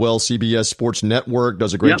you know well, CBS Sports Network,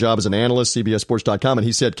 does a great job as an analyst, CBSSports.com. And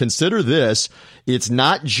he said, consider this. It's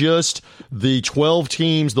not just the 12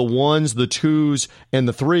 teams, the 1s, the 2s, and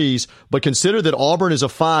the 3s, but consider that Auburn is a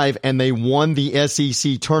 5 and they won the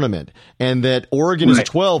SEC tournament, and that Oregon is a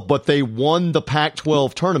 12, but they won the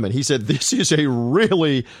Pac-12 tournament. He said, this is a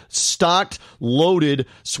really stocked, loaded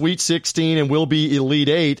Sweet 16 and will be Elite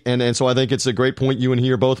 8. And so I think it's a great point you and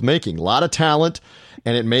he are both making. A lot of talent,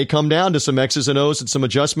 and it may come down to some X's and O's and some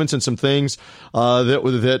adjustments and some things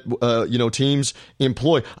that teams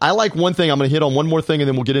employ. I like one thing. I'm going to hit on one more thing, and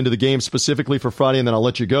then we'll get into the game specifically for Friday, and then I'll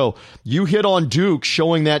let you go. You hit on Duke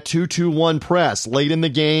showing that 2-2-1 press late in the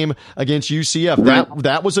game against UCF. Right.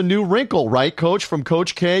 That was a new wrinkle, right, Coach, from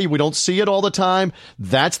Coach K? We don't see it all the time.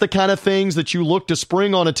 That's the kind of things that you look to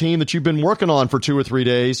spring on a team that you've been working on for 2 or 3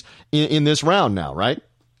 days in this round now, right?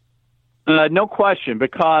 No question,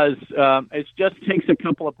 because it just takes a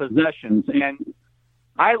couple of possessions. And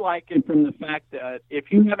I like it from the fact that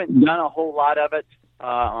if you haven't done a whole lot of it,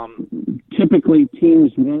 typically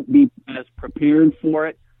teams won't be as prepared for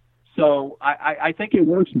it. So I think it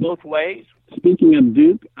works both ways. Speaking of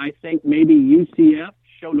Duke, I think maybe UCF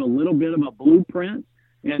showed a little bit of a blueprint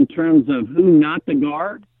in terms of who not to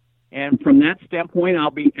guard. And from that standpoint,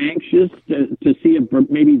 I'll be anxious to see if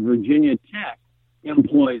maybe Virginia Tech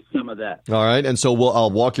employs some of that. All right, and so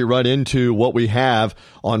I'll walk you right into what we have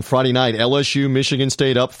on Friday night. LSU, Michigan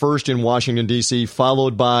State up first in Washington, D.C.,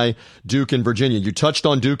 followed by Duke and Virginia. You touched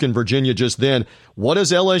on Duke and Virginia just then. What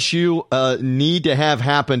does LSU need to have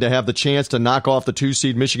happen to have the chance to knock off the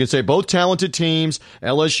 2-seed Michigan State? Both talented teams.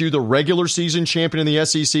 LSU, the regular season champion in the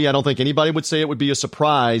SEC. I don't think anybody would say it would be a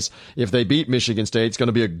surprise if they beat Michigan State. It's going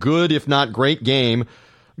to be a good, if not great, game.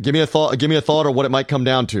 Give me a thought or what it might come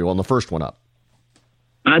down to on the first one up.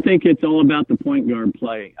 I think it's all about the point guard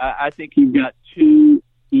play. I think you've got 2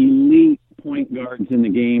 elite point guards in the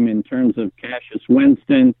game in terms of Cassius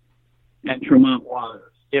Winston and Tremont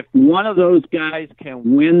Waters. If one of those guys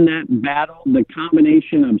can win that battle, the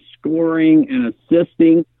combination of scoring and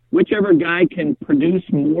assisting, whichever guy can produce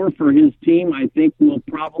more for his team, I think will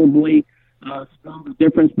probably spell the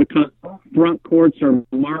difference, because both front courts are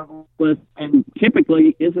marvelous. And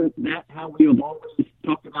typically, isn't that how we have always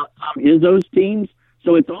talked about Tom Izzo's teams?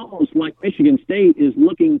 So it's almost like Michigan State is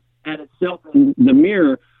looking at itself in the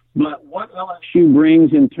mirror. But what LSU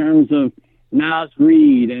brings in terms of Naz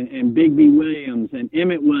Reid and Bigby Williams and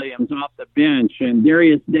Emmett Williams off the bench and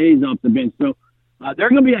Darius Days off the bench. So they're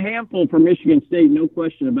going to be a handful for Michigan State, no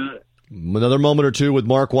question about it. Another moment or two with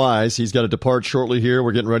Mark Wise. He's got to depart shortly here.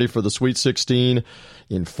 We're getting ready for the Sweet 16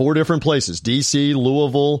 in 4 different places: D.C.,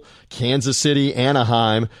 Louisville, Kansas City,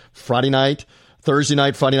 Anaheim, Friday night, Thursday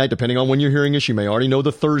night, Friday night, depending on when you're hearing this. You may already know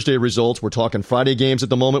the Thursday results. We're talking Friday games at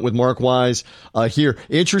the moment with Mark Wise here.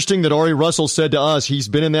 Interesting that Ari Russell said to us he's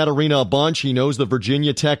been in that arena a bunch. He knows the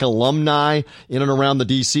Virginia Tech alumni in and around the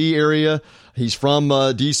D.C. area. He's from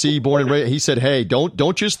D.C., born and raised. He said, hey,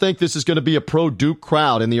 don't just think this is going to be a pro-Duke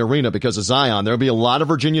crowd in the arena because of Zion. There'll be a lot of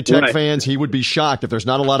Virginia Tech fans. He would be shocked if there's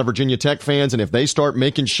not a lot of Virginia Tech fans, and if they start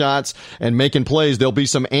making shots and making plays, there'll be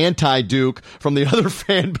some anti-Duke from the other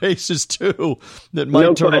fan bases, too, that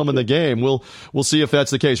might turn them in the game. We'll see if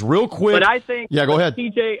that's the case. Real quick. But I think, yeah, go ahead.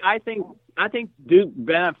 TJ, I think Duke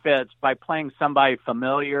benefits by playing somebody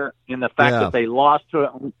familiar in the fact that they lost to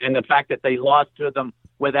it, and the fact that they lost to them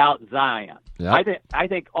without Zion. Yep. I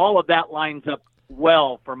think all of that lines up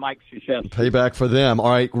well for Mike Krzyzewski. Payback for them.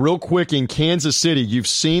 All right, real quick, in Kansas City, you've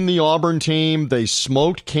seen the Auburn team. They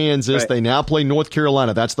smoked Kansas. Right. They now play North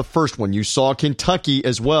Carolina. That's the first one. You saw Kentucky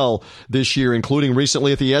as well this year, including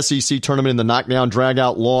recently at the SEC tournament in the knockdown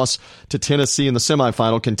drag-out loss to Tennessee in the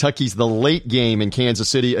semifinal. Kentucky's the late game in Kansas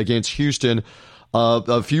City against Houston.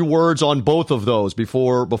 A few words on both of those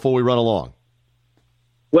before we run along.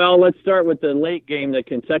 Well, let's start with the late game, the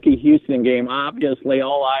Kentucky-Houston game. Obviously,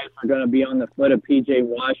 all eyes are going to be on the foot of P.J.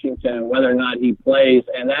 Washington and whether or not he plays,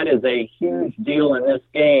 and that is a huge deal in this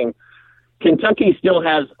game. Kentucky still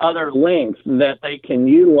has other lengths that they can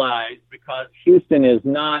utilize because Houston is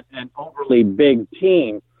not an overly big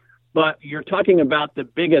team. But you're talking about the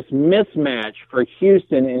biggest mismatch for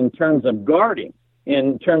Houston in terms of guarding,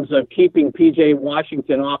 in terms of keeping P.J.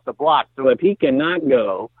 Washington off the block. So if he cannot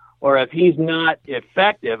go, or if he's not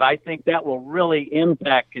effective, I think that will really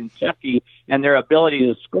impact Kentucky and their ability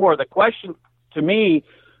to score. The question to me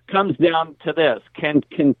comes down to this. Can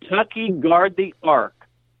Kentucky guard the arc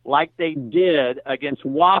like they did against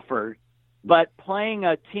Wofford, but playing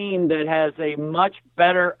a team that has a much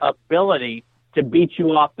better ability to beat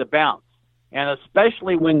you off the bounce? And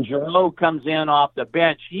especially when Giroux comes in off the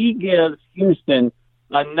bench, he gives Houston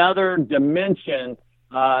another dimension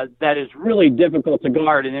that is really difficult to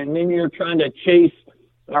guard. And then you're trying to chase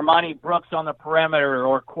Armani Brooks on the perimeter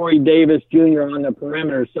or Corey Davis Jr. on the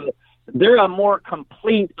perimeter. So they're a more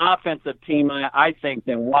complete offensive team, I think,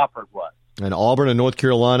 than Wofford was. And Auburn and North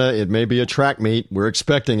Carolina, it may be a track meet. We're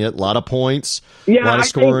expecting it. A lot of points, a lot of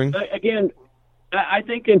scoring. I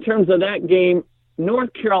think in terms of that game,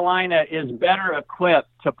 North Carolina is better equipped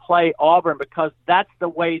to play Auburn because that's the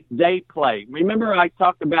way they play. Remember I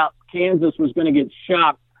talked about Kansas was going to get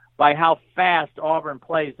shocked by how fast Auburn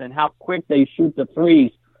plays and how quick they shoot the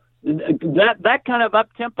threes. That kind of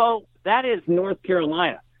up-tempo, that is North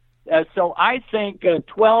Carolina. So I think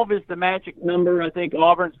 12 is the magic number. I think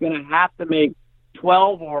Auburn's going to have to make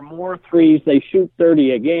 12 or more threes. They shoot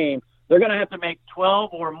 30 a game. They're going to have to make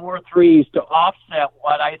 12 or more threes to offset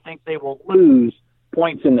what I think they will lose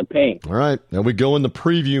points in the paint. All right. Now we go in the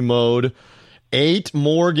preview mode. 8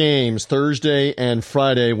 more games Thursday and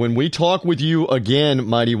Friday. When we talk with you again,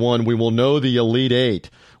 Mighty One, we will know the Elite 8.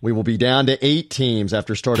 We will be down to 8 teams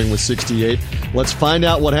after starting with 68. Let's find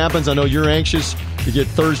out what happens. I know you're anxious to get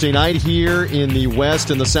Thursday night here in the West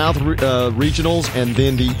and the South regionals, and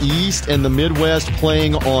then the East and the Midwest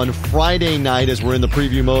playing on Friday night as we're in the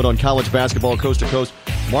preview mode on college basketball coast to coast.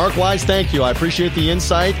 Mark Wise, thank you. I appreciate the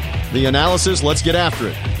insight, the analysis. Let's get after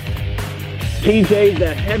it. TJ,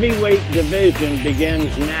 the heavyweight division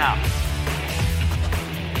begins now.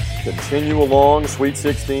 Continue along. Sweet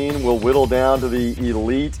 16 will whittle down to the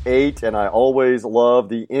Elite 8, and I always love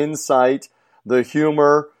the insight, the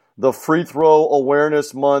humor, the free throw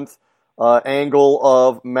awareness month angle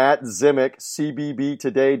of Matt Zimick,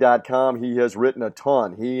 CBBtoday.com. He has written a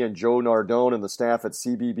ton, he and Joe Nardone and the staff at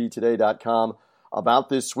CBBtoday.com, about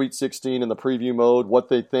this Sweet 16 in the preview mode, what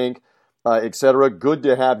they think, etc. Good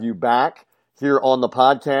to have you back here on the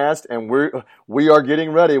podcast, and we are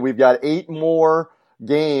getting ready. We've got 8 more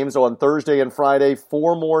games on Thursday and Friday,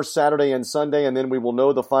 4 more Saturday and Sunday, and then we will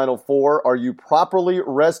know the Final Four. Are you properly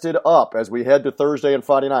rested up as we head to Thursday and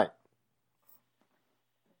Friday night?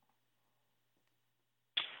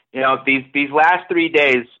 These last 3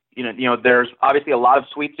 days, there's obviously a lot of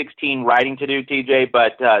Sweet 16 writing to do, TJ,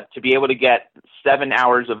 but to be able to get 7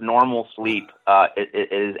 hours of normal sleep it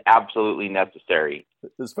is absolutely necessary.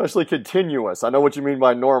 Especially continuous. I know what you mean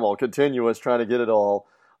by normal. Continuous, trying to get it all.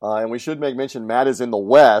 And we should make mention, Matt is in the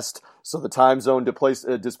West, so the time zone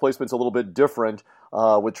displacement's a little bit different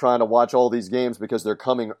with trying to watch all these games because they're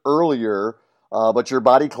coming earlier. But your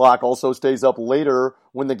body clock also stays up later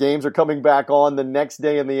when the games are coming back on the next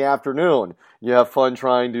day in the afternoon. You have fun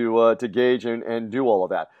trying to gauge and do all of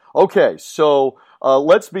that. Okay, so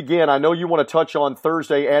let's begin. I know you want to touch on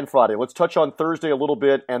Thursday and Friday. Let's touch on Thursday a little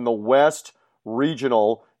bit and the West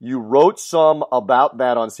Regional. You wrote some about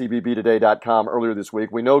that on cbbtoday.com earlier this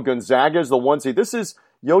week. We know Gonzaga is the 1 seed. This is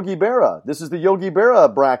Yogi Berra. This is the Yogi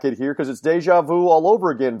Berra bracket here because it's deja vu all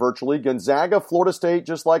over again virtually. Gonzaga, Florida State,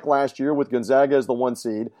 just like last year with Gonzaga as the 1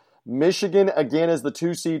 seed. Michigan, again, as the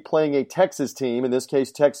 2 seed playing a Texas team, in this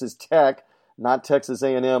case Texas Tech, not Texas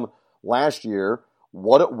A&M last year.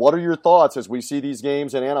 What are your thoughts as we see these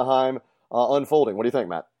games in Anaheim unfolding? What do you think,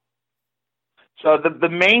 Matt? So the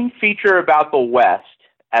main feature about the West,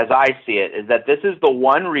 as I see it, is that this is the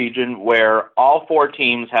one region where all 4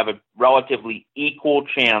 teams have a relatively equal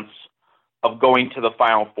chance of going to the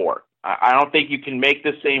Final Four. I don't think you can make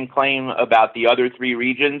the same claim about the other 3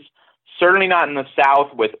 regions, certainly not in the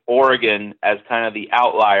South with Oregon as kind of the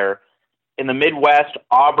outlier. In the Midwest,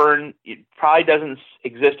 Auburn probably doesn't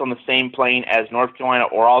exist on the same plane as North Carolina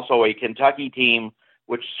or also a Kentucky team,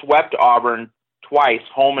 which swept Auburn twice,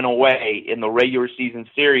 home and away, in the regular season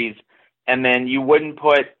series. And then you wouldn't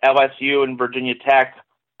put LSU and Virginia Tech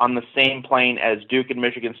on the same plane as Duke and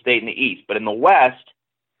Michigan State in the East. But in the West,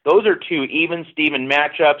 those are 2 even-Steven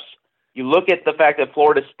matchups. You look at the fact that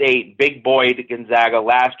Florida State big boyed Gonzaga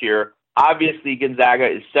last year. Obviously, Gonzaga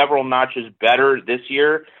is several notches better this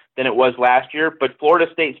year than it was last year, but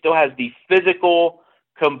Florida State still has the physical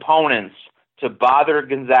components to bother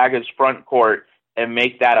Gonzaga's front court and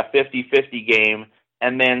make that a 50-50 game.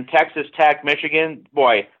 And then Texas Tech, Michigan,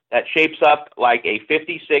 boy, that shapes up like a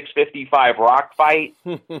 56-55 rock fight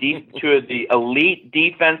to the elite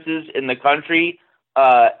defenses in the country.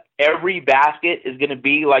 Every basket is going to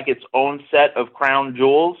be like its own set of crown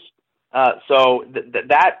jewels. So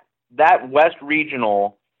that West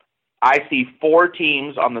Regional, I see 4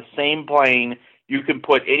 teams on the same plane. You can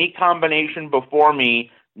put any combination before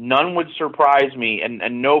me. None would surprise me,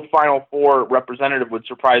 and no Final Four representative would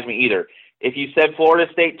surprise me either. If you said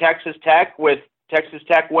Florida State, Texas Tech, with Texas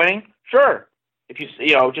Tech winning, sure. If you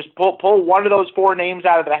just pull one of those 4 names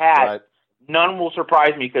out of the hat, right. None will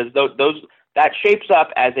surprise me because that shapes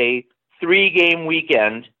up as a 3-game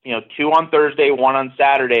weekend. 2 on Thursday, 1 on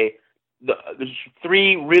Saturday. There's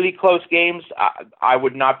 3 really close games. I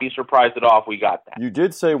would not be surprised at all if we got that. You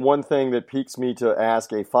did say one thing that piques me to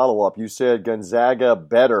ask a follow-up. You said Gonzaga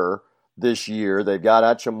better this year. They've got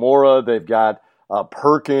Achimura, they've got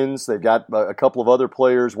Perkins, they've got a couple of other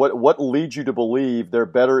players. What leads you to believe they're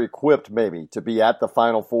better equipped maybe to be at the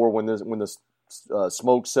Final Four when the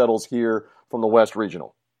smoke settles here from the West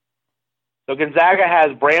Regional? So Gonzaga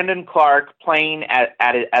has Brandon Clark playing at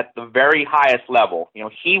the very highest level.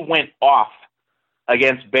 He went off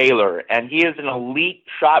against Baylor, and he is an elite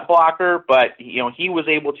shot blocker, but he was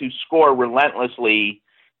able to score relentlessly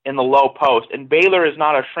in the low post. And Baylor is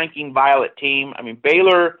not a shrinking violet team. I mean,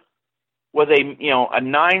 Baylor was a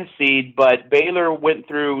 9 seed, but Baylor went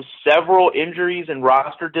through several injuries and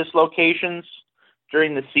roster dislocations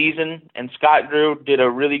during the season, and Scott Drew did a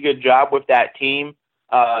really good job with that team.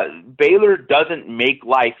 Baylor doesn't make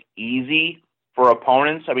life easy for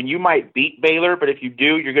opponents. I mean, you might beat Baylor, but if you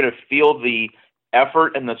do, you're going to feel the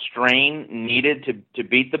effort and the strain needed to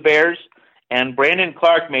beat the Bears. And Brandon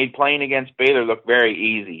Clark made playing against Baylor look very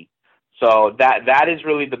easy. So that is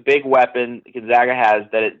really the big weapon Gonzaga has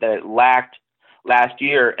that it lacked last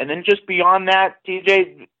year. And then just beyond that,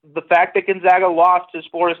 TJ, the fact that Gonzaga lost to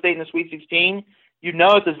Florida State in the Sweet 16,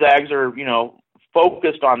 that the Zags are,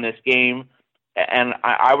 focused on this game. And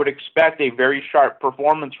I would expect a very sharp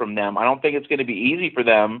performance from them. I don't think it's going to be easy for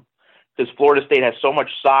them because Florida State has so much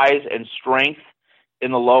size and strength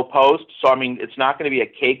in the low post. So, I mean, it's not going to be a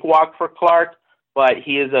cakewalk for Clark, but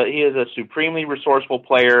he is a supremely resourceful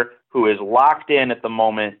player who is locked in at the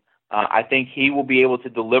moment. I think he will be able to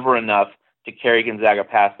deliver enough to carry Gonzaga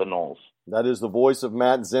past the Noles. That is the voice of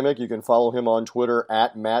Matt Zemek. You can follow him on Twitter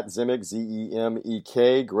at Matt Zemek,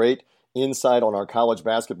 Zemek. Great insight on our college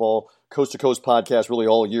basketball coast-to-coast podcast really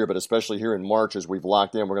all year, but especially here in March as we've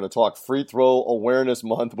locked in. We're going to talk Free Throw Awareness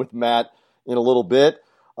Month with Matt in a little bit.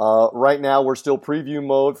 Right now, we're still preview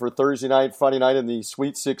mode for Thursday night, Friday night in the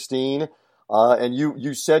Sweet 16. And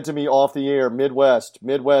you said to me off the air, Midwest. You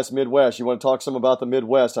want to talk some about the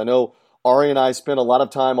Midwest? I know Ari and I spent a lot of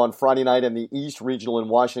time on Friday night in the East Regional in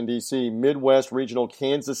Washington, D.C., Midwest Regional,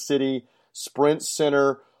 Kansas City, Sprint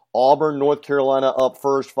Center, Auburn, North Carolina up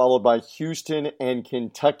first, followed by Houston and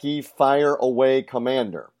Kentucky. Fire away,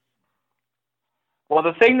 Commander. Well,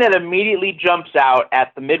 the thing that immediately jumps out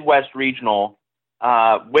at the Midwest Regional,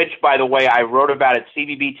 which, by the way, I wrote about at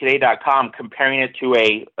cbbtoday.com, comparing it to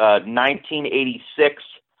a 1986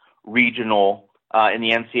 regional in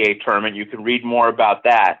the NCAA tournament. You can read more about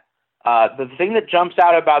that. The thing that jumps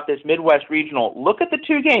out about this Midwest Regional, look at the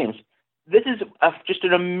two games. This is just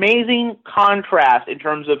an amazing contrast in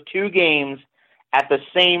terms of two games at the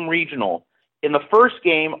same regional. In the first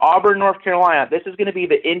game, Auburn, North Carolina, this is going to be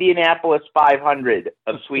the Indianapolis 500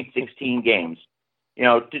 of Sweet 16 games. You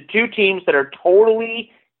know, two teams that are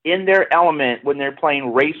totally in their element when they're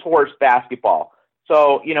playing racehorse basketball.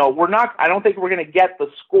 So, you know, I don't think we're going to get the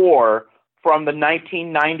score from the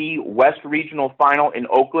 1990 West Regional Final in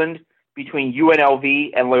Oakland between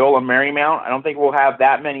UNLV and Loyola Marymount. I don't think we'll have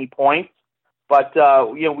that many points, but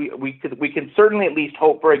you know, we can certainly at least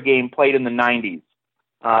hope for a game played in the 90s,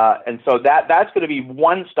 and so that's going to be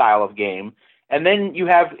one style of game. And then you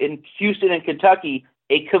have in Houston and Kentucky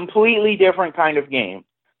a completely different kind of game.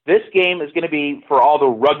 This game is going to be for all the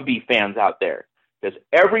rugby fans out there, because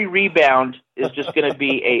every rebound is just going to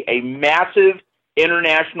be a massive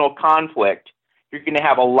international conflict. You're going to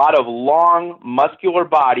have a lot of long, muscular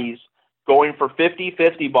bodies going for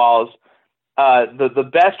 50-50 balls. The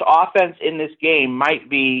best offense in this game might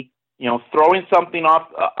be, you know, throwing something off,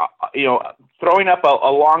 throwing up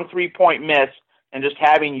a long 3-point miss and just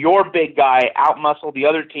having your big guy outmuscle the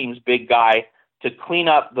other team's big guy to clean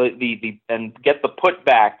up the and get the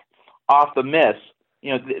putback off the miss.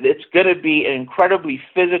 You know, it's going to be an incredibly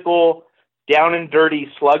physical, down and dirty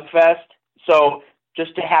slugfest. So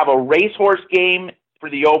just to have a racehorse game for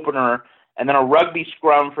the opener and then a rugby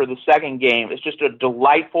scrum for the second game, it's just a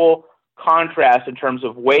delightful contrast in terms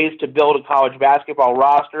of ways to build a college basketball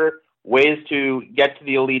roster, ways to get to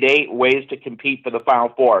the Elite Eight, ways to compete for the Final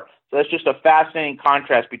Four. So that's just a fascinating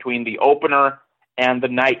contrast between the opener and the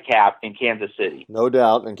nightcap in Kansas City. No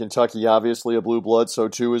doubt. And Kentucky, obviously a blue blood, so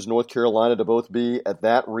too is North Carolina, to both be at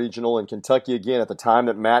that regional. And Kentucky, again, at the time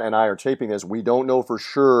that Matt and I are taping this, we don't know for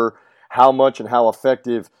sure how much and how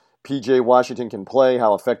effective P.J. Washington can play,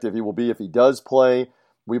 how effective he will be if he does play.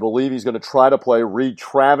 We believe he's going to try to play. Reed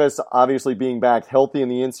Travis, obviously being back healthy in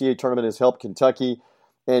the NCAA tournament, has helped Kentucky.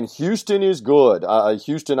 And Houston is good.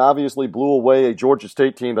 Houston obviously blew away a Georgia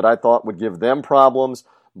State team that I thought would give them problems,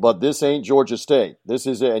 but this ain't Georgia State. This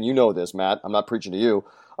is, and you know this, Matt, I'm not preaching to you.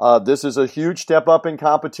 This is a huge step up in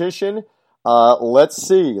competition. Let's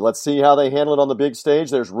see how they handle it on the big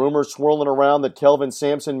stage. There's rumors swirling around that Kelvin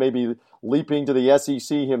Sampson may be leaping to the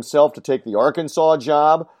SEC himself to take the Arkansas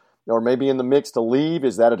job, or maybe in the mix to leave.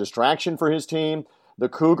 Is that a distraction for his team? The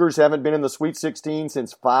Cougars haven't been in the Sweet 16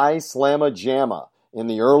 since Phi Slamma Jamma in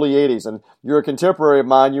the early 80s. And you're a contemporary of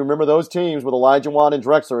mine. You remember those teams with Elijah Wan and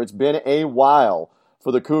Drexler. It's been a while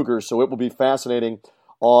for the Cougars, so it will be fascinating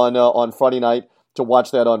on Friday night to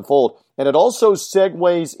watch that unfold. And it also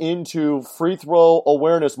segues into Free Throw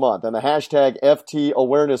Awareness Month and the hashtag FT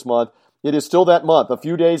Awareness Month. It is still that month, a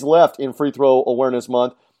few days left in Free Throw Awareness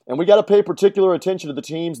Month, and we got to pay particular attention to the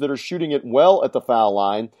teams that are shooting it well at the foul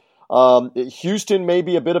line. Houston may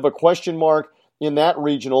be a bit of a question mark in that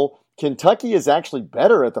regional. Kentucky is actually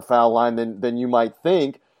better at the foul line than you might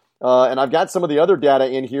think. And I've got some of the other data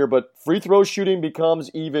in here, but free throw shooting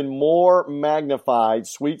becomes even more magnified,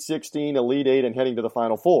 Sweet 16, Elite 8, and heading to the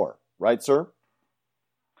Final Four. Right, sir?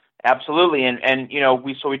 Absolutely. And you know,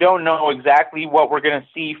 we don't know exactly what we're going to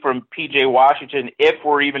see from P.J. Washington, if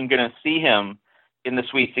we're even going to see him in the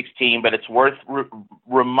Sweet 16, but it's worth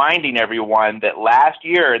reminding everyone that last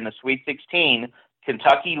year in the Sweet 16,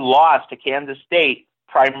 Kentucky lost to Kansas State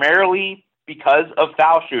primarily because of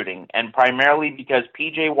foul shooting and primarily because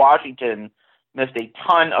P.J. Washington missed a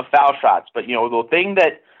ton of foul shots. But, you know, the thing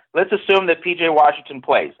that, let's assume that P.J. Washington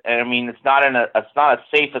plays. And, I mean, it's not a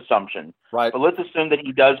safe assumption. Right. But let's assume that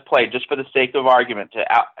he does play, just for the sake of argument, to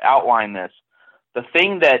outline this. The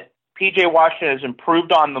thing that P.J. Washington has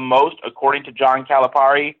improved on the most, according to John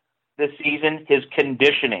Calipari this season, his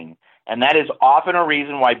conditioning. And that is often a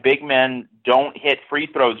reason why big men don't hit free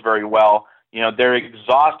throws very well. You know, they're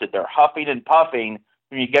exhausted. They're huffing and puffing.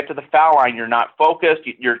 When you get to the foul line, you're not focused.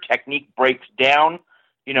 Your technique breaks down.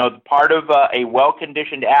 part of a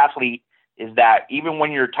well-conditioned athlete is that even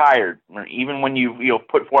when you're tired, or even when you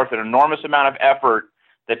put forth an enormous amount of effort,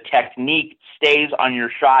 the technique stays on your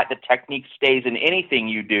shot. The technique stays in anything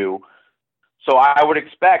you do. So I would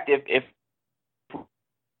expect if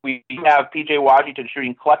we have P.J. Washington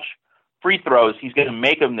shooting clutch free throws, he's going to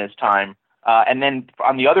make them this time. And then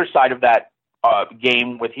on the other side of that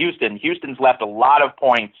game with Houston's left a lot of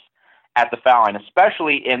points at the foul line,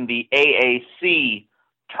 especially in the AAC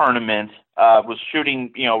tournament, was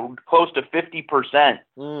shooting, close to 50%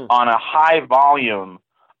 on a high volume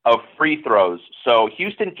of free throws. So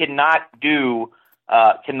Houston cannot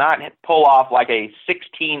pull off like a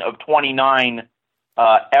 16 of 29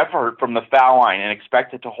 effort from the foul line and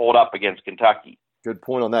expect it to hold up against Kentucky. Good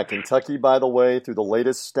point on that. Kentucky, by the way, through the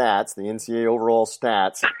latest stats, the NCAA overall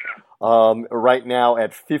stats, right now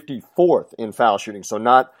at 54th in foul shooting. So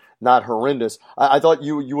not horrendous. I thought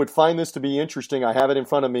you would find this to be interesting. I have it in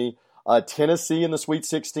front of me. Tennessee in the Sweet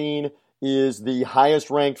 16 is the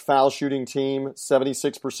highest-ranked foul shooting team,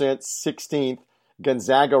 76%, 16th.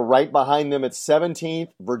 Gonzaga right behind them at 17th.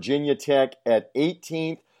 Virginia Tech at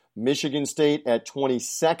 18th. Michigan State at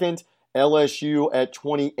 22nd. LSU at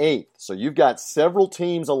 28th. So you've got several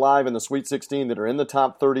teams alive in the Sweet 16 that are in the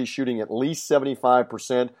top 30 shooting at least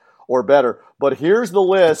 75% or better. But here's the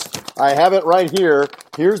list. I have it right here.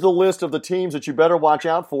 Here's the list of the teams that you better watch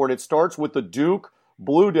out for, and it starts with the Duke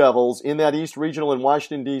Blue Devils in that East Regional in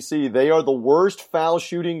Washington, D.C. They are the worst foul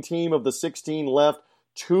shooting team of the 16 left,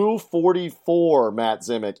 244, Matt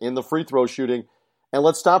Zimick, in the free throw shooting. And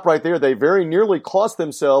let's stop right there. They very nearly cost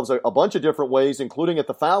themselves a bunch of different ways, including at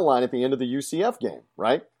the foul line at the end of the UCF game,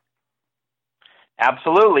 right?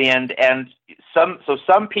 Absolutely, and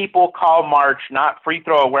some people call March not Free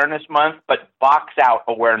Throw Awareness Month, but Box Out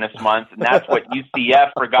Awareness Month, and that's what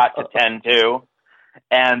UCF forgot to tend to,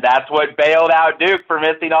 and that's what bailed out Duke for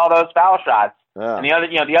missing all those foul shots. Yeah. And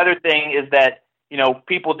the other thing is that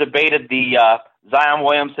people debated the Zion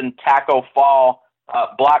Williamson Taco Fall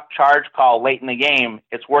block charge call late in the game.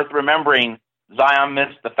 It's worth remembering Zion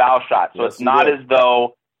missed the foul shot, so yes, it's not as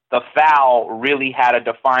though the foul really had a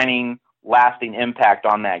defining, lasting impact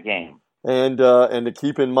on that game. And to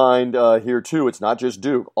keep in mind here too, it's not just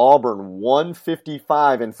Duke. Auburn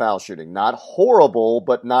 155 in foul shooting, not horrible,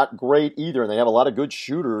 but not great either. And they have a lot of good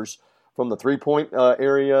shooters from the 3-point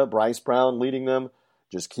area. Bryce Brown leading them.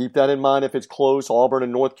 Just keep that in mind if it's close. Auburn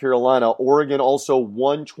and North Carolina. Oregon also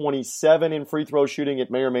 127 in free throw shooting.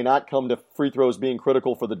 It may or may not come to free throws being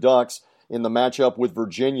critical for the Ducks in the matchup with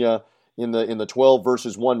Virginia in the 12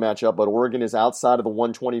 versus 1 matchup. But Oregon is outside of the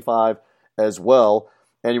 125 as well.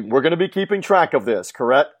 And we're going to be keeping track of this,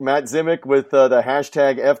 correct, Matt Zimick, with the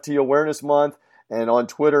hashtag FT Awareness Month and on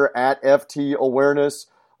Twitter at FT Awareness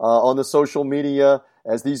on the social media.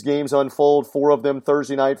 As these games unfold, 4 of them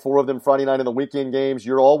Thursday night, 4 of them Friday night in the weekend games,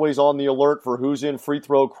 you're always on the alert for who's in free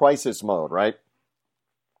throw crisis mode, right?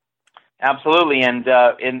 Absolutely, and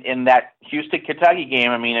in that Houston-Kentucky game,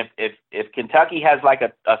 I mean, if Kentucky has like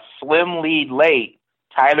a slim lead late,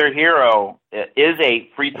 Tyler Hero is a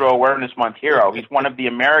Free Throw Awareness Month hero. He's one of the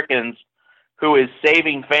Americans who is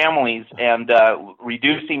saving families and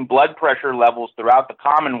reducing blood pressure levels throughout the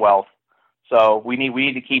Commonwealth. So we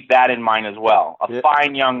need to keep that in mind as well.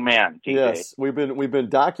 Fine young man, TJ. Yes, we've been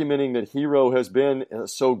documenting that Hero has been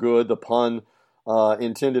so good, the pun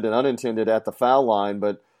intended and unintended, at the foul line.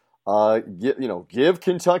 But give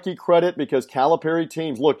Kentucky credit, because Calipari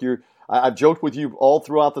teams. Look, I've joked with you all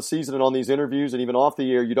throughout the season and on these interviews and even off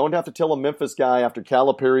the air. You don't have to tell a Memphis guy after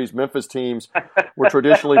Calipari's Memphis teams were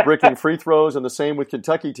traditionally bricking free throws, and the same with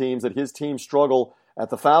Kentucky teams, that his teams struggle at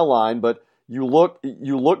the foul line. But you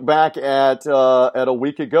look back at a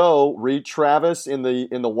week ago, Reed Travis in the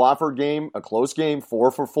Wofford game, a close game,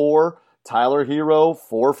 4 for 4. Tyler Hero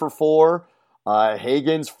 4 for 4.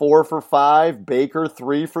 Higgins 4 for 5. Baker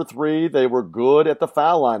 3 for 3. They were good at the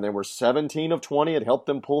foul line. They were 17 of 20. It helped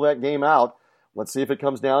them pull that game out. Let's see if it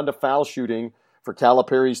comes down to foul shooting for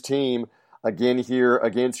Calipari's team again here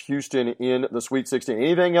against Houston in the Sweet 16.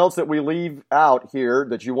 Anything else that we leave out here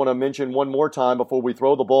that you want to mention one more time before we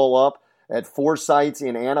throw the ball up at 4 sites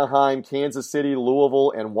in Anaheim, Kansas City,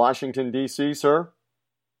 Louisville, and Washington, D.C., sir?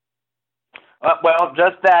 Well,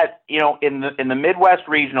 just that, in the Midwest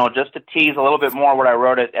Regional, just to tease a little bit more what I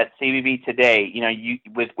wrote at CBB today,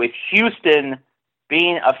 with Houston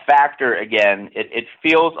being a factor again, it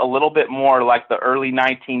feels a little bit more like the early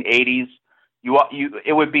 1980s.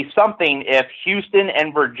 It would be something if Houston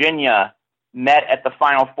and Virginia met at the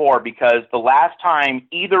Final Four, because the last time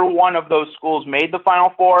either one of those schools made the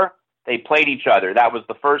Final Four, they played each other. That was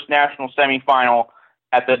the first national semifinal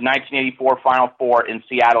at the 1984 Final Four in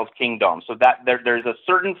Seattle's Kingdome. So that there's a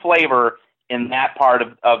certain flavor in that part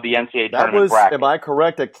of the NCAA tournament bracket. Am I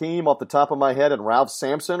correct, Akeem off the top of my head and Ralph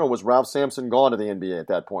Sampson, or was Ralph Sampson gone to the NBA at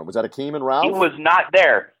that point? Was that Akeem and Ralph? He was not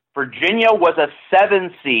there. Virginia was a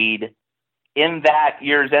 7 seed in that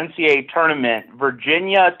year's NCAA tournament.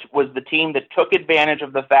 Virginia was the team that took advantage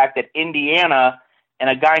of the fact that Indiana and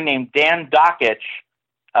a guy named Dan Dockich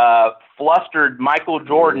flustered Michael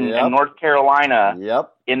Jordan in North Carolina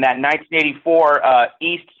in that 1984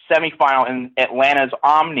 East semifinal in Atlanta's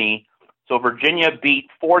Omni. So Virginia beat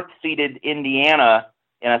 4th-seeded Indiana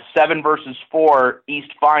in a 7-4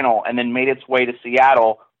 East final and then made its way to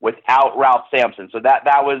Seattle without Ralph Sampson. So that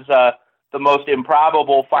was the most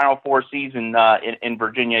improbable Final Four season in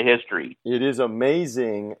Virginia history. It is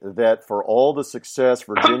amazing that for all the success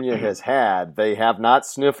Virginia has had, they have not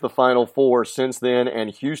sniffed the Final Four since then, and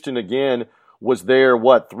Houston again was there,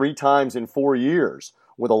 3 times in 4 years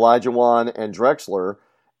with Olajuwon and Drexler,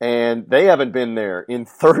 and they haven't been there in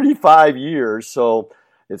 35 years, so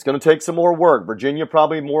it's going to take some more work. Virginia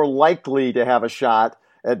probably more likely to have a shot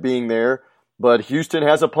at being there, but Houston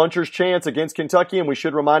has a puncher's chance against Kentucky, and we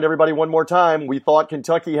should remind everybody one more time, we thought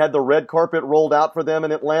Kentucky had the red carpet rolled out for them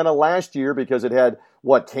in Atlanta last year because it had,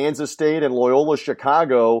 Kansas State and Loyola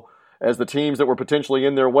Chicago as the teams that were potentially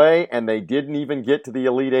in their way, and they didn't even get to the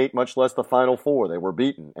Elite Eight, much less the Final Four. They were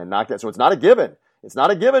beaten and knocked out. So it's not a given. It's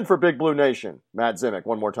not a given for Big Blue Nation. Matt Zimick,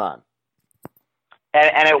 one more time.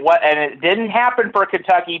 And it didn't happen for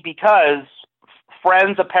Kentucky because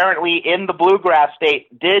Friends apparently in the Bluegrass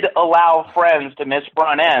State did allow Friends to miss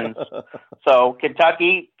front ends. So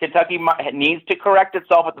Kentucky needs to correct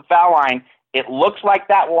itself at the foul line. It looks like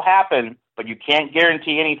that will happen, but you can't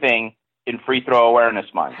guarantee anything in Free Throw Awareness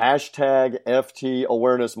Month. Hashtag FT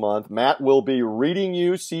Awareness Month. Matt will be reading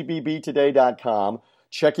you, cbbtoday.com.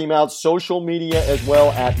 Check him out social media as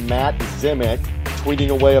well at Matt Zimick, tweeting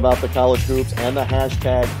away about the college hoops and the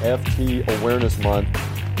hashtag FT Awareness Month.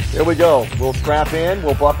 Here we go. We'll strap in,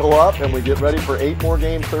 we'll buckle up, and we get ready for 8 more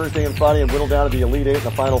games Thursday and Friday and whittle down to the Elite Eight and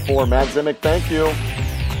the Final Four. Matt Zimick, thank you.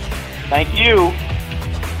 Thank you.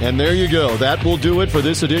 And there you go. That will do it for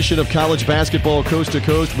this edition of College Basketball Coast to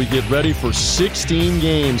Coast. We get ready for 16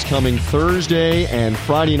 games coming Thursday and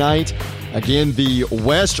Friday night. Again, the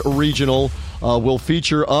West Regional will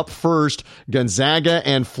feature up first Gonzaga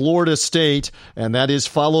and Florida State, and that is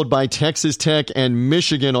followed by Texas Tech and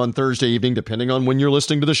Michigan on Thursday evening. Depending on when you're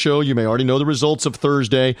listening to the show, you may already know the results of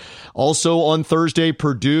Thursday. Also on Thursday,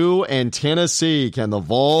 Purdue and Tennessee. Can the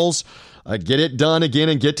Vols get it done again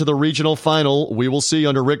and get to the regional final? We will see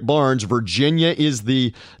under Rick Barnes. Virginia is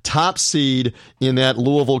the top seed in that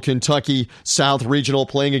Louisville, Kentucky South Regional,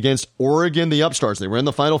 playing against Oregon, the upstarts. They were in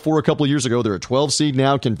the Final Four a couple of years ago. They're a 12 seed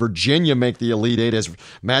now. Can Virginia make the Elite Eight? As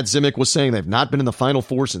Matt Zimick was saying, they've not been in the Final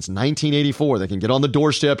Four since 1984. They can get on the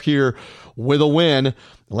doorstep here with a win.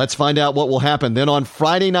 Let's find out what will happen. Then on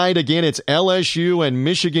Friday night, again, it's LSU and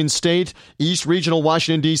Michigan State, East Regional,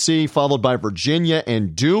 Washington, D.C., followed by Virginia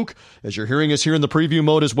and Duke. As you're hearing us here in the preview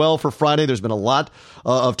mode as well for Friday, there's been a lot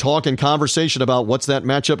of talk and conversation about what's that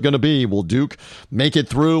matchup going to be. Will Duke make it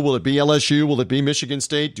through? Will it be LSU? Will it be Michigan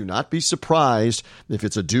State? Do not be surprised if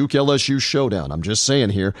it's a Duke-LSU showdown. I'm just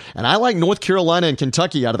saying here. And I like North Carolina and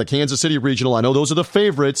Kentucky out of the Kansas City Regional. I know those are the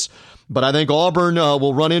favorites, but I think Auburn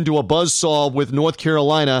will run into a buzzsaw with North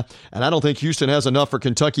Carolina, and I don't think Houston has enough for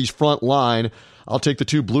Kentucky's front line. I'll take the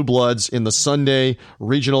 2 Blue Bloods in the Sunday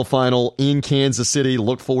regional final in Kansas City.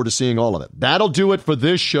 Look forward to seeing all of it. That'll do it for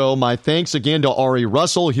this show. My thanks again to Ari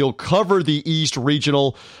Russell. He'll cover the East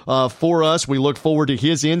Regional for us. We look forward to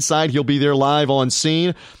his insight. He'll be there live on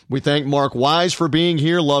scene. We thank Mark Wise for being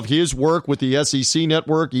here. Love his work with the SEC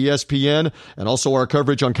Network, ESPN, and also our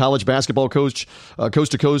coverage on College Basketball Coast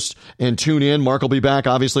to Coast and Tune In. Mark will be back,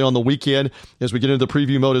 obviously, on the weekend as we get into the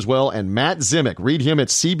preview mode as well. And Matt Zimick, read him at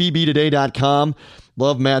cbbtoday.com.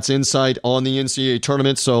 Love Matt's insight on the NCAA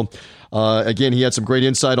tournament. So, again, he had some great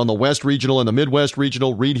insight on the West Regional and the Midwest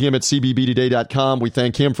Regional. Read him at cbbtoday.com. We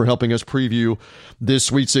thank him for helping us preview this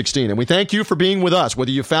Sweet 16. And we thank you for being with us.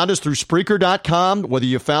 Whether you found us through Spreaker.com, whether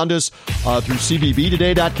you found us through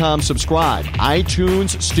cbbtoday.com, subscribe.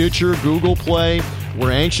 iTunes, Stitcher, Google Play.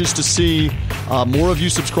 We're anxious to see more of you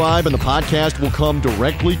subscribe, and the podcast will come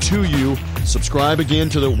directly to you. Subscribe again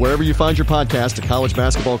to wherever you find your podcast, to College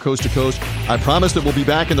Basketball Coast to Coast. I promise that we'll be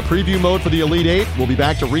back in the preview mode for the Elite Eight. We'll be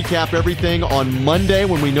back to recap everything on Monday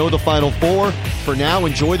when we know the Final Four. For now,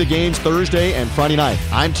 enjoy the games Thursday and Friday night.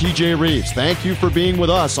 I'm TJ Reeves. Thank you for being with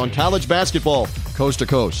us on College Basketball Coast to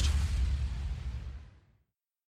Coast.